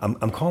electing one.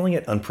 I'm calling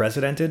it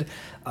Unprecedented.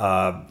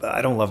 I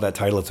don't love that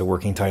title. It's a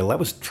working title. That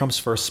was Trump's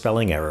first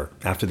spelling error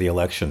after the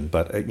election.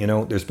 But,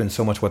 there's been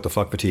so much what the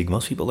fuck fatigue.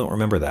 Most people don't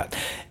remember that.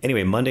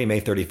 Anyway, Monday,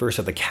 May 31st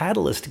at the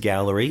Catalyst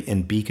Gallery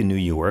in Beacon, New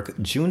York.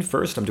 June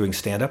 1st, I'm doing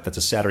stand-up. That's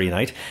a Saturday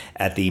night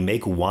at the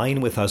Make Wine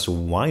With Us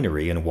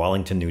Winery in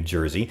Wallington, New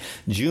Jersey.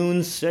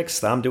 June 6th,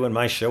 I'm doing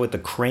my show at the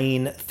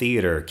Crane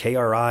Theater,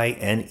 Krine,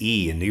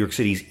 in New York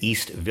City's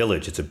East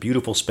Village. It's a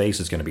beautiful space.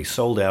 It's going to be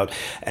sold out,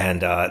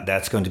 and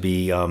that's going to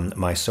be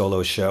my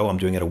solo show. I'm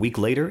doing it a week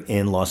later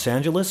in Los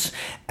Angeles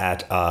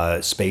at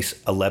Space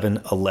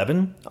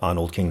 1111 on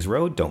Old Kings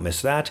Road. Don't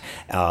miss that.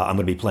 I'm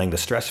going to be playing the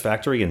Stress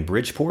Factory in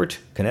Bridgeport,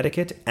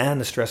 Connecticut, and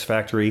the Stress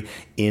Factory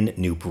in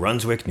New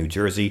Brunswick, New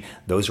Jersey.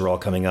 Those are all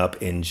coming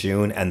up in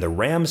June. And the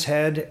Ram's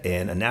Head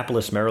in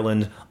Annapolis,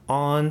 Maryland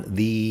on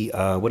the, the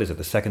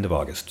 2nd of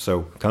August.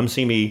 So come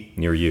see me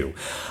near you.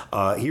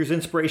 Here's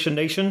Inspiration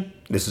Nation.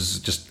 This is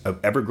just an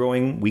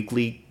ever-growing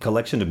weekly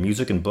collection of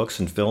music and books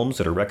and films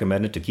that are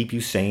recommended to keep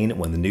you sane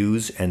when the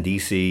news and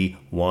DC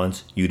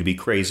wants you to be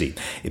crazy.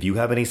 If you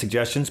have any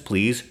suggestions,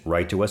 please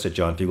write to us at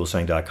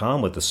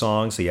johnfugelsang.com with the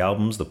songs, the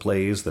albums, the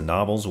plays, the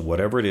novels,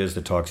 whatever it is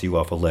that talks you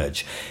off a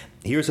ledge.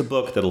 Here's a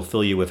book that'll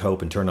fill you with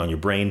hope and turn on your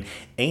brain.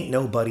 Ain't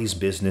Nobody's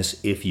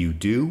Business If You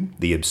Do: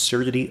 The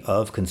Absurdity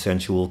of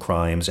Consensual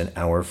Crimes in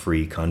Our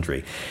Free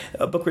Country.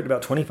 A book written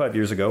about 25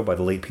 years ago by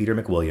the late Peter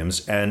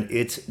McWilliams, and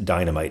it's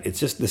dynamite. It's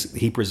just this.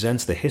 He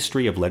presents the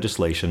history of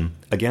legislation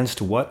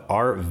against what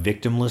are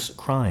victimless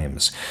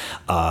crimes,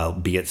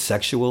 be it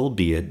sexual,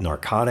 be it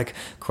narcotic,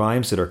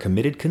 crimes that are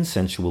committed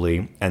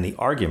consensually, and the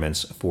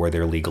arguments for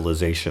their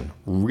legalization.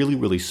 Really,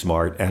 really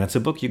smart, and it's a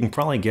book you can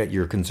probably get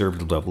your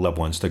conservative loved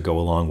ones to go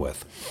along with.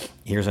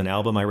 Here's an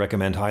album I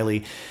recommend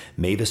highly.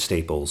 Mavis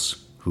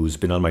Staples, who's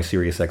been on my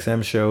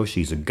SiriusXM show.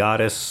 She's a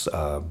goddess.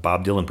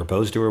 Bob Dylan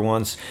proposed to her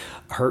once.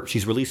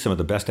 She's released some of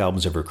the best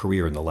albums of her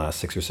career in the last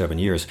 6 or 7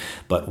 years.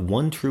 But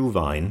One True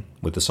Vine,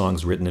 with the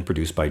songs written and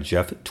produced by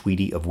Jeff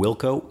Tweedy of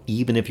Wilco.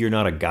 Even if you're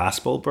not a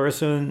gospel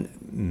person,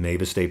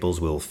 Mavis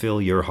Staples will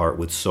fill your heart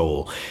with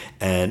soul.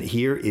 And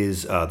here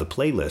is the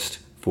playlist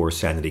for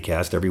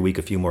Sanity-Cast. Every week,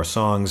 a few more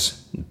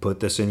songs. Put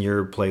this in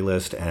your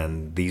playlist,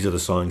 and these are the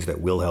songs that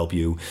will help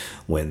you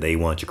when they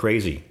want you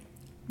crazy.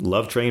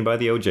 Love Train by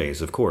the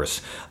OJs, of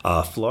course.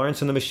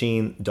 Florence and the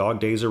Machine, Dog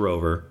Days Are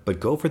Over, but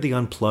go for the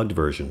unplugged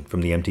version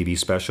from the MTV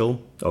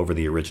special over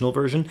the original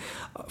version.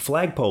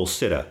 Flagpole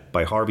Sitta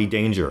by Harvey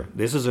Danger.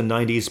 This is a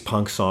 90s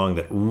punk song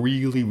that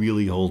really,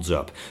 really holds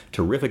up.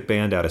 Terrific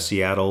band out of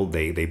Seattle.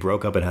 They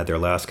broke up and had their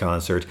last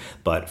concert,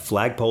 but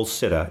Flagpole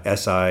Sitta,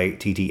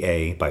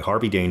 S-I-T-T-A, by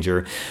Harvey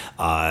Danger,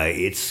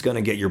 it's going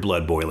to get your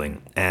blood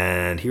boiling.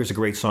 And here's a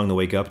great song to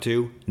wake up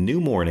to,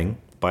 New Morning,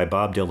 by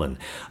Bob Dylan.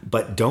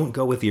 But don't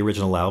go with the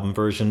original album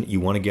version. You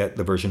want to get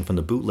the version from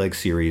the bootleg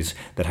series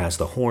that has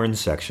the horn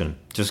section.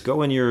 Just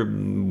go in your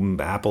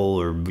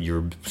Apple or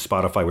your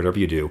Spotify, whatever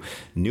you do.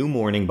 New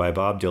Morning by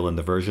Bob Dylan,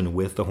 the version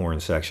with the horn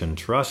section.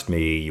 Trust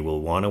me, you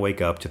will want to wake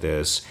up to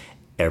this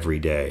every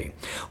day.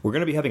 We're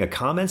going to be having a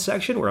comment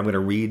section where I'm going to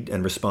read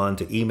and respond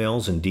to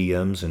emails and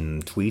DMs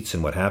and tweets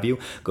and what have you.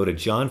 Go to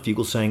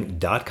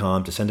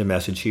johnfugelsang.com to send a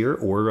message here,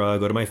 or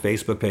go to my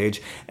Facebook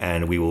page,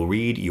 and we will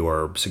read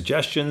your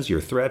suggestions, your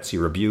threats,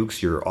 your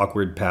rebukes, your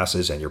awkward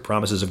passes, and your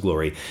promises of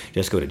glory.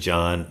 Just go to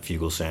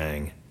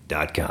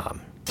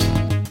johnfugelsang.com.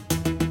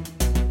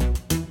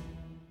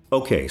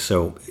 Okay,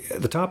 so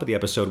at the top of the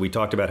episode, we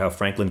talked about how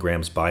Franklin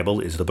Graham's Bible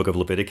is the book of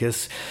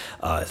Leviticus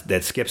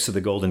that skips to the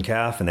golden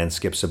calf and then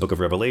skips the book of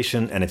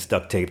Revelation, and it's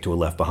duct taped to a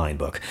Left Behind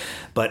book.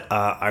 But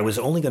I was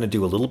only going to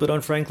do a little bit on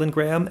Franklin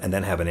Graham and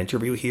then have an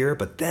interview here,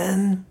 but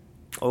then,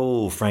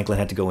 Franklin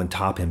had to go and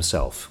top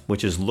himself,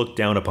 which is looked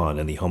down upon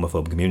in the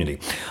homophobe community.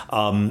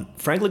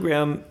 Franklin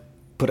Graham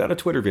put out a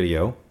Twitter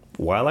video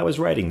while I was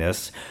writing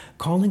this,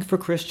 calling for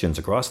Christians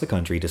across the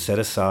country to set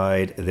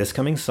aside this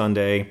coming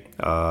Sunday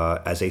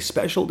as a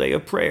special day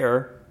of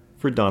prayer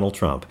for Donald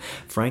Trump.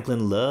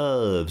 Franklin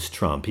loves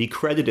Trump. He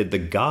credited the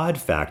God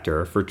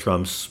factor for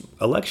Trump's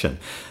election.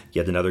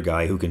 Yet another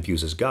guy who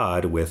confuses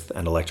God with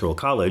an electoral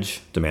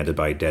college demanded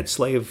by dead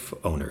slave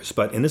owners.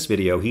 But in this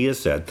video, he has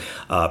said,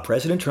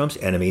 President Trump's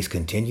enemies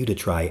continue to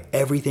try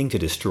everything to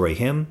destroy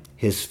him,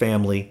 his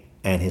family,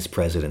 and his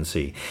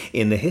presidency.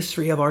 In the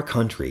history of our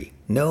country,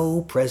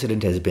 no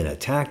president has been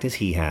attacked as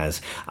he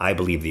has. I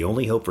believe the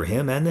only hope for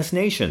him and this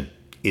nation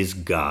is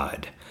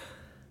God.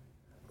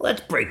 Let's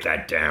break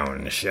that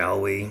down,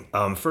 shall we?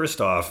 First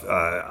off,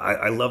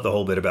 I love the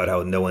whole bit about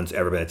how no one's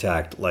ever been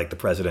attacked like the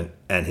president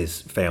and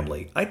his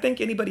family. I think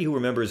anybody who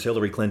remembers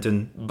Hillary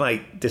Clinton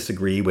might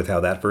disagree with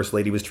how that first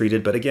lady was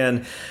treated. But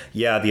again,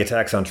 yeah, the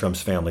attacks on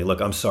Trump's family. Look,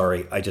 I'm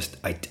sorry. I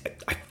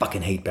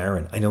fucking hate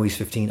Barron. I know he's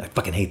 15. I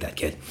fucking hate that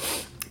kid.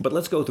 But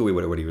let's go through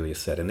what he really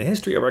said. In the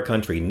history of our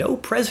country, no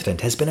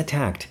president has been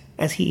attacked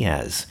as he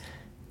has.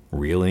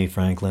 Really,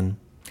 Franklin?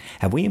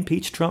 Have we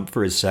impeached Trump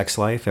for his sex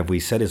life? Have we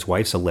said his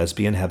wife's a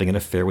lesbian having an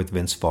affair with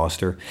Vince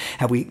Foster?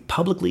 Have we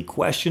publicly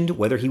questioned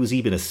whether he was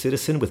even a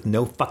citizen with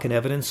no fucking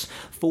evidence?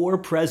 4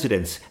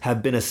 presidents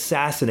have been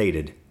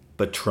assassinated,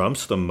 but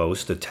Trump's the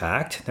most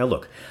attacked? Now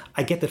look,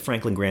 I get that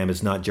Franklin Graham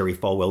is not Jerry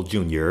Falwell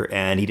Jr.,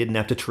 and he didn't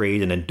have to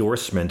trade an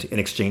endorsement in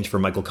exchange for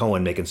Michael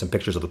Cohen making some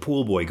pictures of the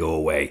pool boy go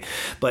away.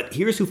 But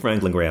here's who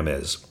Franklin Graham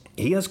is.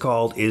 He has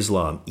called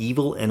Islam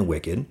evil and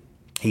wicked.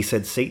 He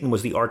said Satan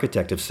was the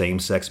architect of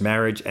same-sex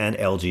marriage and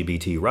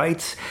LGBT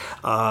rights.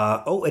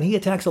 And he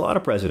attacks a lot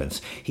of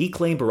presidents. He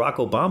claimed Barack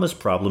Obama's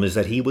problem is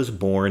that he was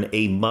born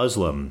a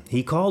Muslim.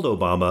 He called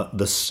Obama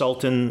the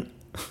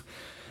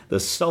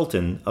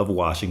Sultan of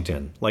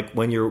Washington. Like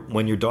when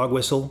your dog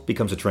whistle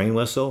becomes a train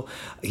whistle.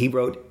 He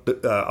wrote,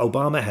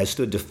 Obama has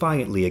stood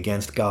defiantly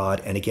against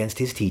God and against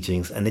his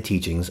teachings and the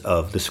teachings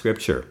of the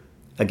scripture.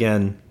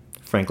 Again,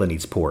 Franklin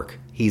eats pork.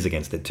 He's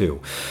against it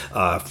too.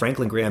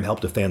 Franklin Graham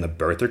helped to fan the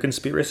birther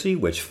conspiracy,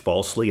 which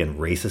falsely and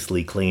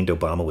racistly claimed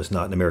Obama was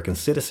not an American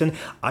citizen.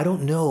 I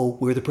don't know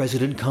where the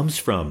president comes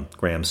from,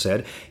 Graham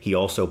said. He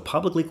also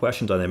publicly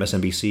questioned on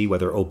MSNBC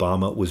whether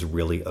Obama was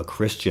really a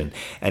Christian.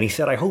 And he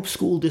said, I hope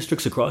school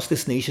districts across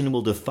this nation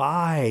will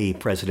defy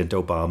President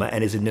Obama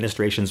and his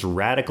administration's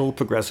radical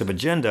progressive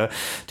agenda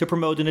to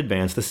promote and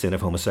advance the sin of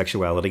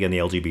homosexuality and the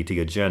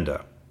LGBT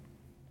agenda.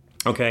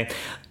 Okay,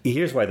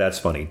 here's why that's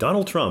funny.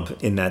 Donald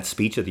Trump, in that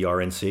speech at the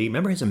RNC,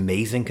 remember his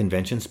amazing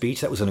convention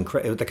speech? That was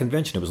the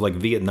convention. It was like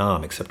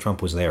Vietnam, except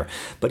Trump was there.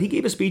 But he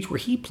gave a speech where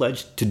he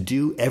pledged to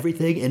do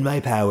everything in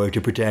my power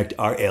to protect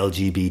our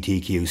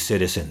LGBTQ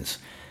citizens.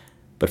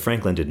 But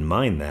Franklin didn't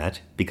mind that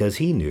because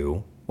he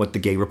knew, what the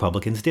gay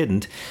Republicans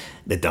didn't,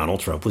 that Donald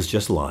Trump was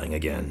just lying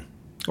again.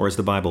 Or as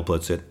the Bible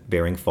puts it,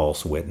 bearing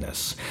false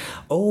witness.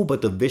 Oh,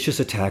 but the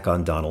vicious attack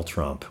on Donald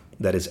Trump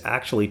that is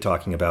actually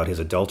talking about his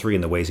adultery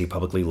and the ways he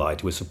publicly lied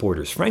to his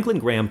supporters. Franklin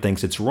Graham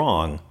thinks it's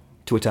wrong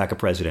to attack a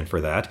president for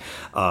that.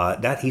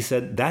 He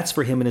said that's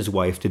for him and his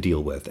wife to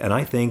deal with. And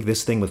I think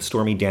this thing with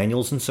Stormy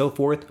Daniels and so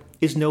forth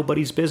is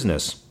nobody's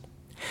business.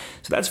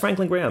 So that's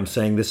Franklin Graham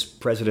saying this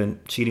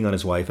president cheating on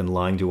his wife and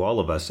lying to all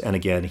of us. And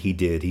again, he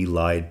did. He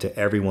lied to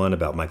everyone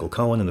about Michael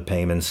Cohen and the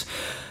payments.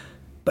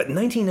 But in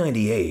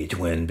 1998,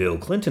 when Bill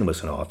Clinton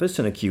was in office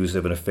and accused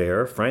of an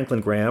affair,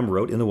 Franklin Graham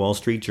wrote in the Wall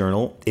Street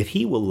Journal, if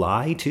he will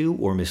lie to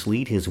or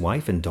mislead his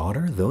wife and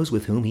daughter, those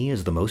with whom he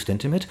is the most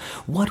intimate,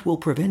 what will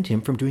prevent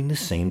him from doing the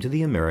same to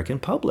the American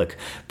public?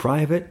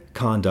 Private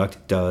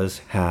conduct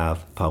does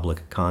have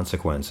public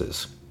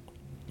consequences.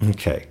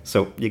 Okay,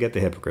 so you get the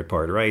hypocrite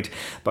part, right?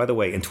 By the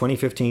way, in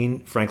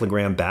 2015, Franklin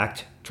Graham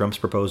backed Trump's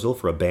proposal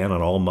for a ban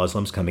on all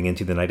Muslims coming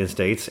into the United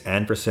States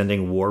and for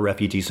sending war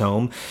refugees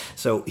home.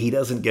 So he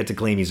doesn't get to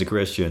claim he's a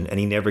Christian, and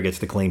he never gets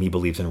to claim he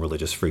believes in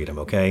religious freedom,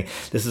 okay?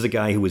 This is a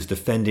guy who was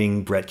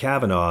defending Brett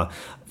Kavanaugh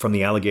from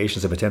the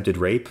allegations of attempted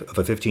rape of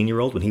a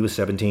 15-year-old when he was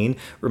 17.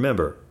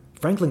 Remember,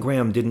 Franklin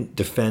Graham didn't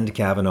defend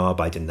Kavanaugh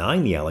by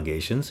denying the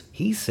allegations.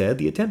 He said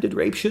the attempted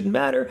rape shouldn't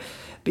matter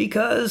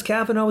because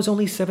Kavanaugh was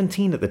only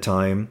 17 at the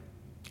time,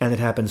 and it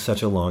happened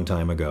such a long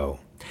time ago.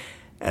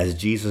 As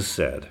Jesus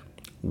said,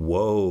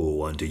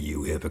 "Woe unto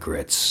you,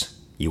 hypocrites!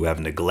 You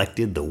have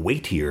neglected the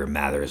weightier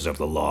matters of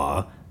the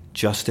law,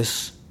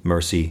 justice,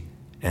 mercy,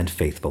 and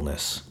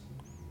faithfulness."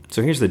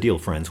 So here's the deal,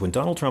 friends. When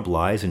Donald Trump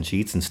lies and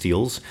cheats and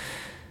steals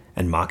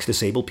and mocks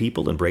disabled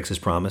people and breaks his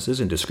promises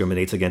and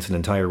discriminates against an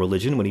entire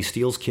religion, when he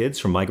steals kids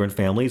from migrant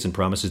families and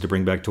promises to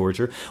bring back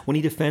torture, when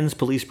he defends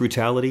police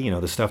brutality,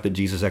 the stuff that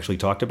Jesus actually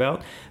talked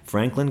about,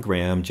 Franklin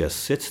Graham just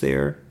sits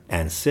there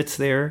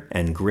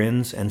and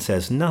grins and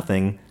says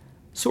nothing,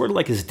 sort of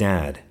like his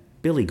dad,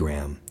 Billy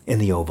Graham, in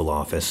the Oval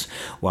Office,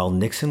 while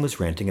Nixon was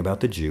ranting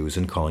about the Jews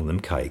and calling them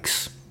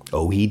kikes.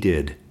 Oh, he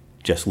did.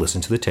 Just listen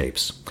to the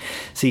tapes.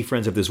 See,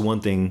 friends, if there's one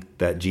thing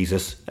that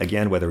Jesus,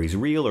 again, whether he's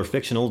real or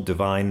fictional,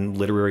 divine,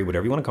 literary,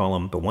 whatever you want to call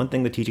him, but one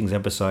thing the teachings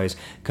emphasize,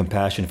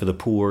 compassion for the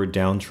poor,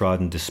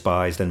 downtrodden,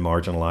 despised, and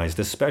marginalized,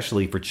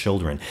 especially for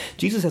children.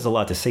 Jesus has a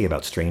lot to say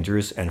about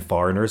strangers and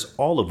foreigners,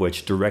 all of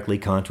which directly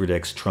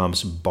contradicts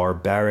Trump's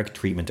barbaric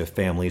treatment of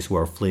families who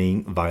are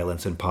fleeing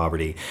violence and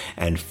poverty,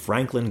 and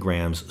Franklin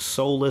Graham's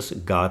soulless,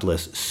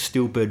 godless,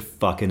 stupid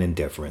fucking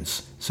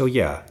indifference. So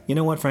yeah, you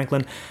know what,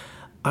 Franklin?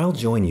 I'll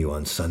join you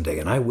on Sunday,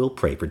 and I will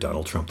pray for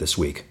Donald Trump this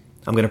week.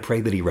 I'm going to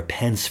pray that he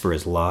repents for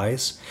his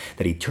lies,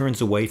 that he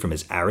turns away from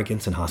his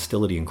arrogance and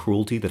hostility and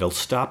cruelty, that he'll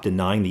stop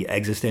denying the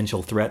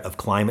existential threat of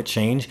climate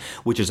change,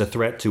 which is a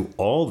threat to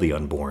all the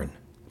unborn.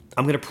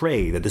 I'm going to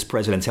pray that this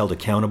president's held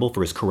accountable for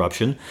his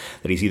corruption,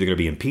 that he's either going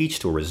to be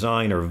impeached or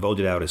resign or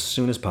voted out as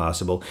soon as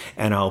possible,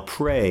 and I'll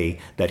pray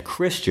that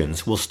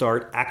Christians will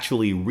start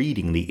actually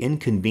reading the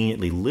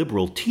inconveniently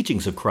liberal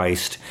teachings of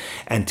Christ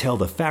and tell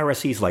the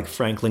Pharisees like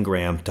Franklin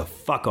Graham to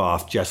fuck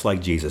off just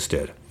like Jesus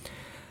did.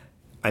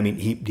 I mean,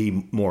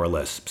 he more or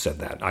less said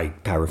that. I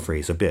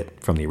paraphrase a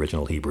bit from the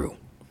original Hebrew.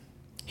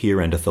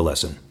 Here endeth the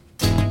lesson.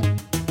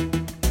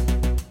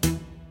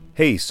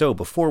 Hey, so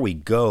before we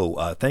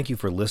go, thank you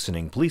for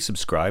listening. Please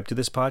subscribe to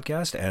this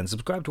podcast and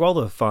subscribe to all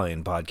the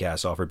fine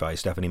podcasts offered by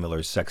Stephanie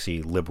Miller's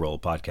Sexy Liberal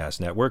Podcast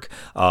Network.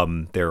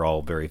 They're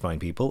all very fine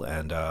people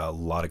and a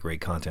lot of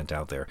great content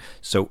out there.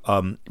 So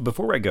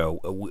before I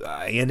go,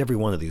 I end every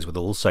one of these with a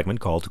little segment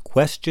called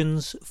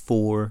Questions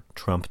for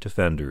Trump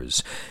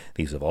Defenders.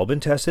 These have all been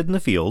tested in the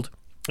field,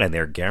 and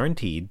they're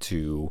guaranteed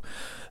to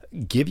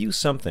give you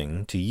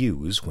something to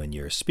use when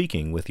you're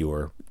speaking with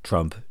your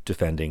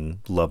Trump-defending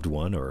loved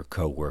one or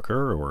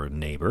coworker or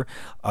neighbor.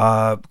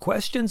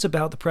 Questions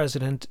about the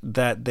president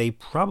that they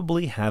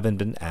probably haven't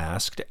been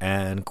asked,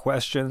 and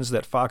questions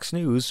that Fox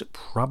News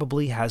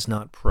probably has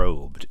not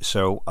probed.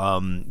 So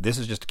this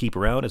is just to keep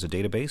around as a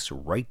database.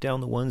 Write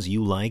down the ones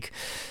you like.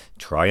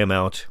 Try them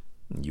out.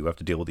 You have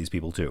to deal with these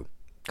people too.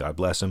 God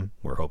bless them.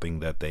 We're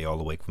hoping that they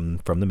all awake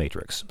from the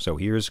Matrix. So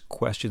here's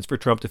Questions for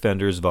Trump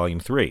Defenders, Volume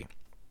 3.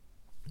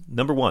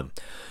 Number 1,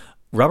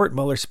 Robert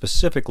Mueller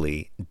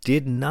specifically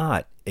did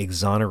not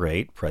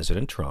exonerate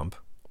President Trump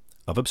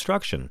of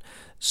obstruction.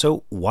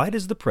 So why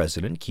does the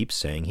president keep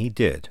saying he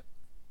did?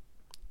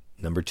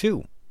 Number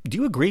 2, do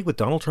you agree with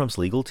Donald Trump's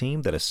legal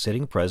team that a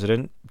sitting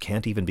president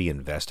can't even be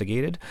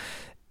investigated?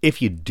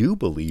 If you do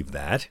believe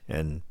that,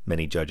 and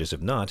many judges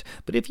have not,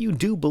 but if you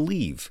do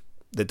believe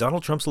that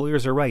Donald Trump's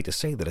lawyers are right to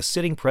say that a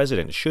sitting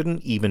president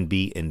shouldn't even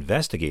be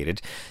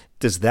investigated,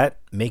 does that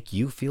make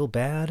you feel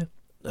bad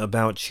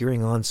about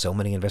cheering on so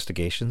many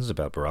investigations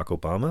about Barack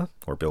Obama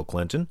or Bill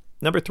Clinton?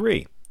 Number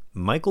 3,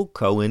 Michael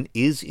Cohen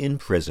is in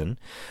prison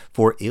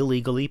for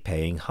illegally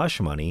paying hush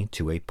money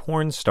to a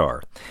porn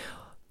star.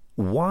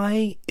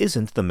 Why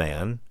isn't the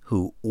man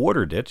who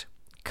ordered it,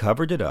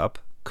 covered it up,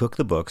 cooked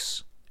the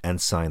books, and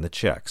signed the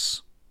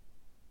checks?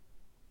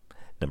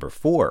 Number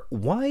 4,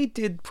 why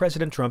did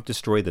President Trump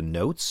destroy the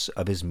notes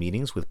of his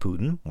meetings with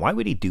Putin? Why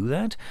would he do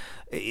that?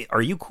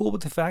 Are you cool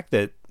with the fact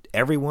that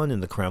everyone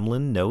in the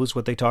Kremlin knows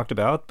what they talked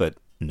about, but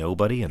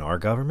nobody in our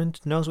government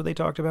knows what they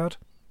talked about?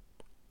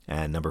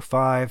 And number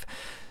 5,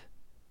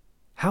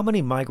 how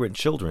many migrant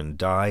children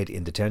died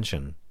in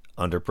detention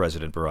under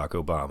President Barack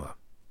Obama?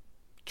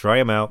 Try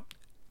them out.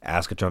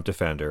 Ask a Trump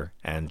Defender,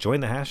 and join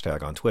the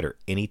hashtag on Twitter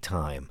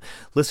anytime.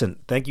 Listen,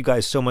 thank you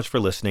guys so much for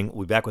listening.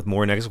 We'll be back with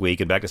more next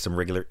week and back to some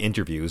regular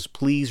interviews.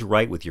 Please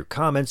write with your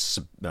comments,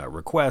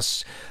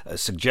 requests,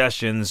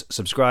 suggestions,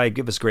 subscribe,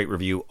 give us a great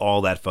review, all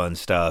that fun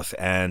stuff.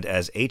 And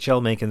as H.L.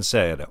 Mencken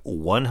said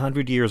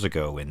 100 years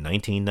ago in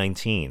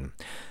 1919,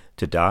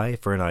 to die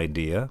for an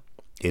idea,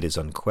 it is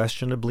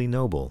unquestionably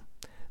noble.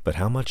 But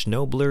how much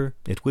nobler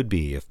it would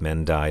be if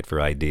men died for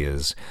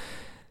ideas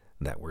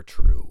that were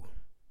true.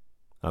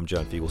 I'm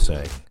John Fugel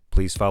saying,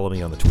 please follow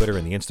me on the Twitter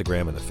and the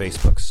Instagram and the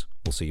Facebooks.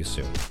 We'll see you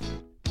soon.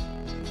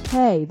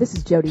 Hey, this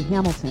is Jody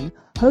Hamilton,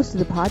 host of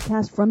the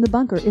podcast From the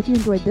Bunker. If you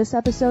enjoyed this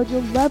episode,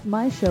 you'll love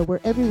my show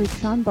where every week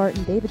Sean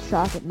Barton, David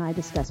Shockett, and I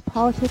discuss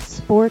politics,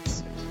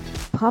 sports,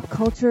 pop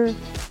culture,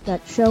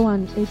 that show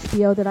on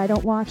HBO that I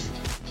don't watch.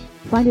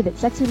 Find it at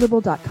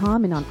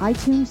sexyliberal.com and on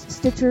iTunes,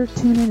 Stitcher,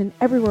 TuneIn, and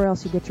everywhere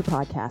else you get your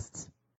podcasts.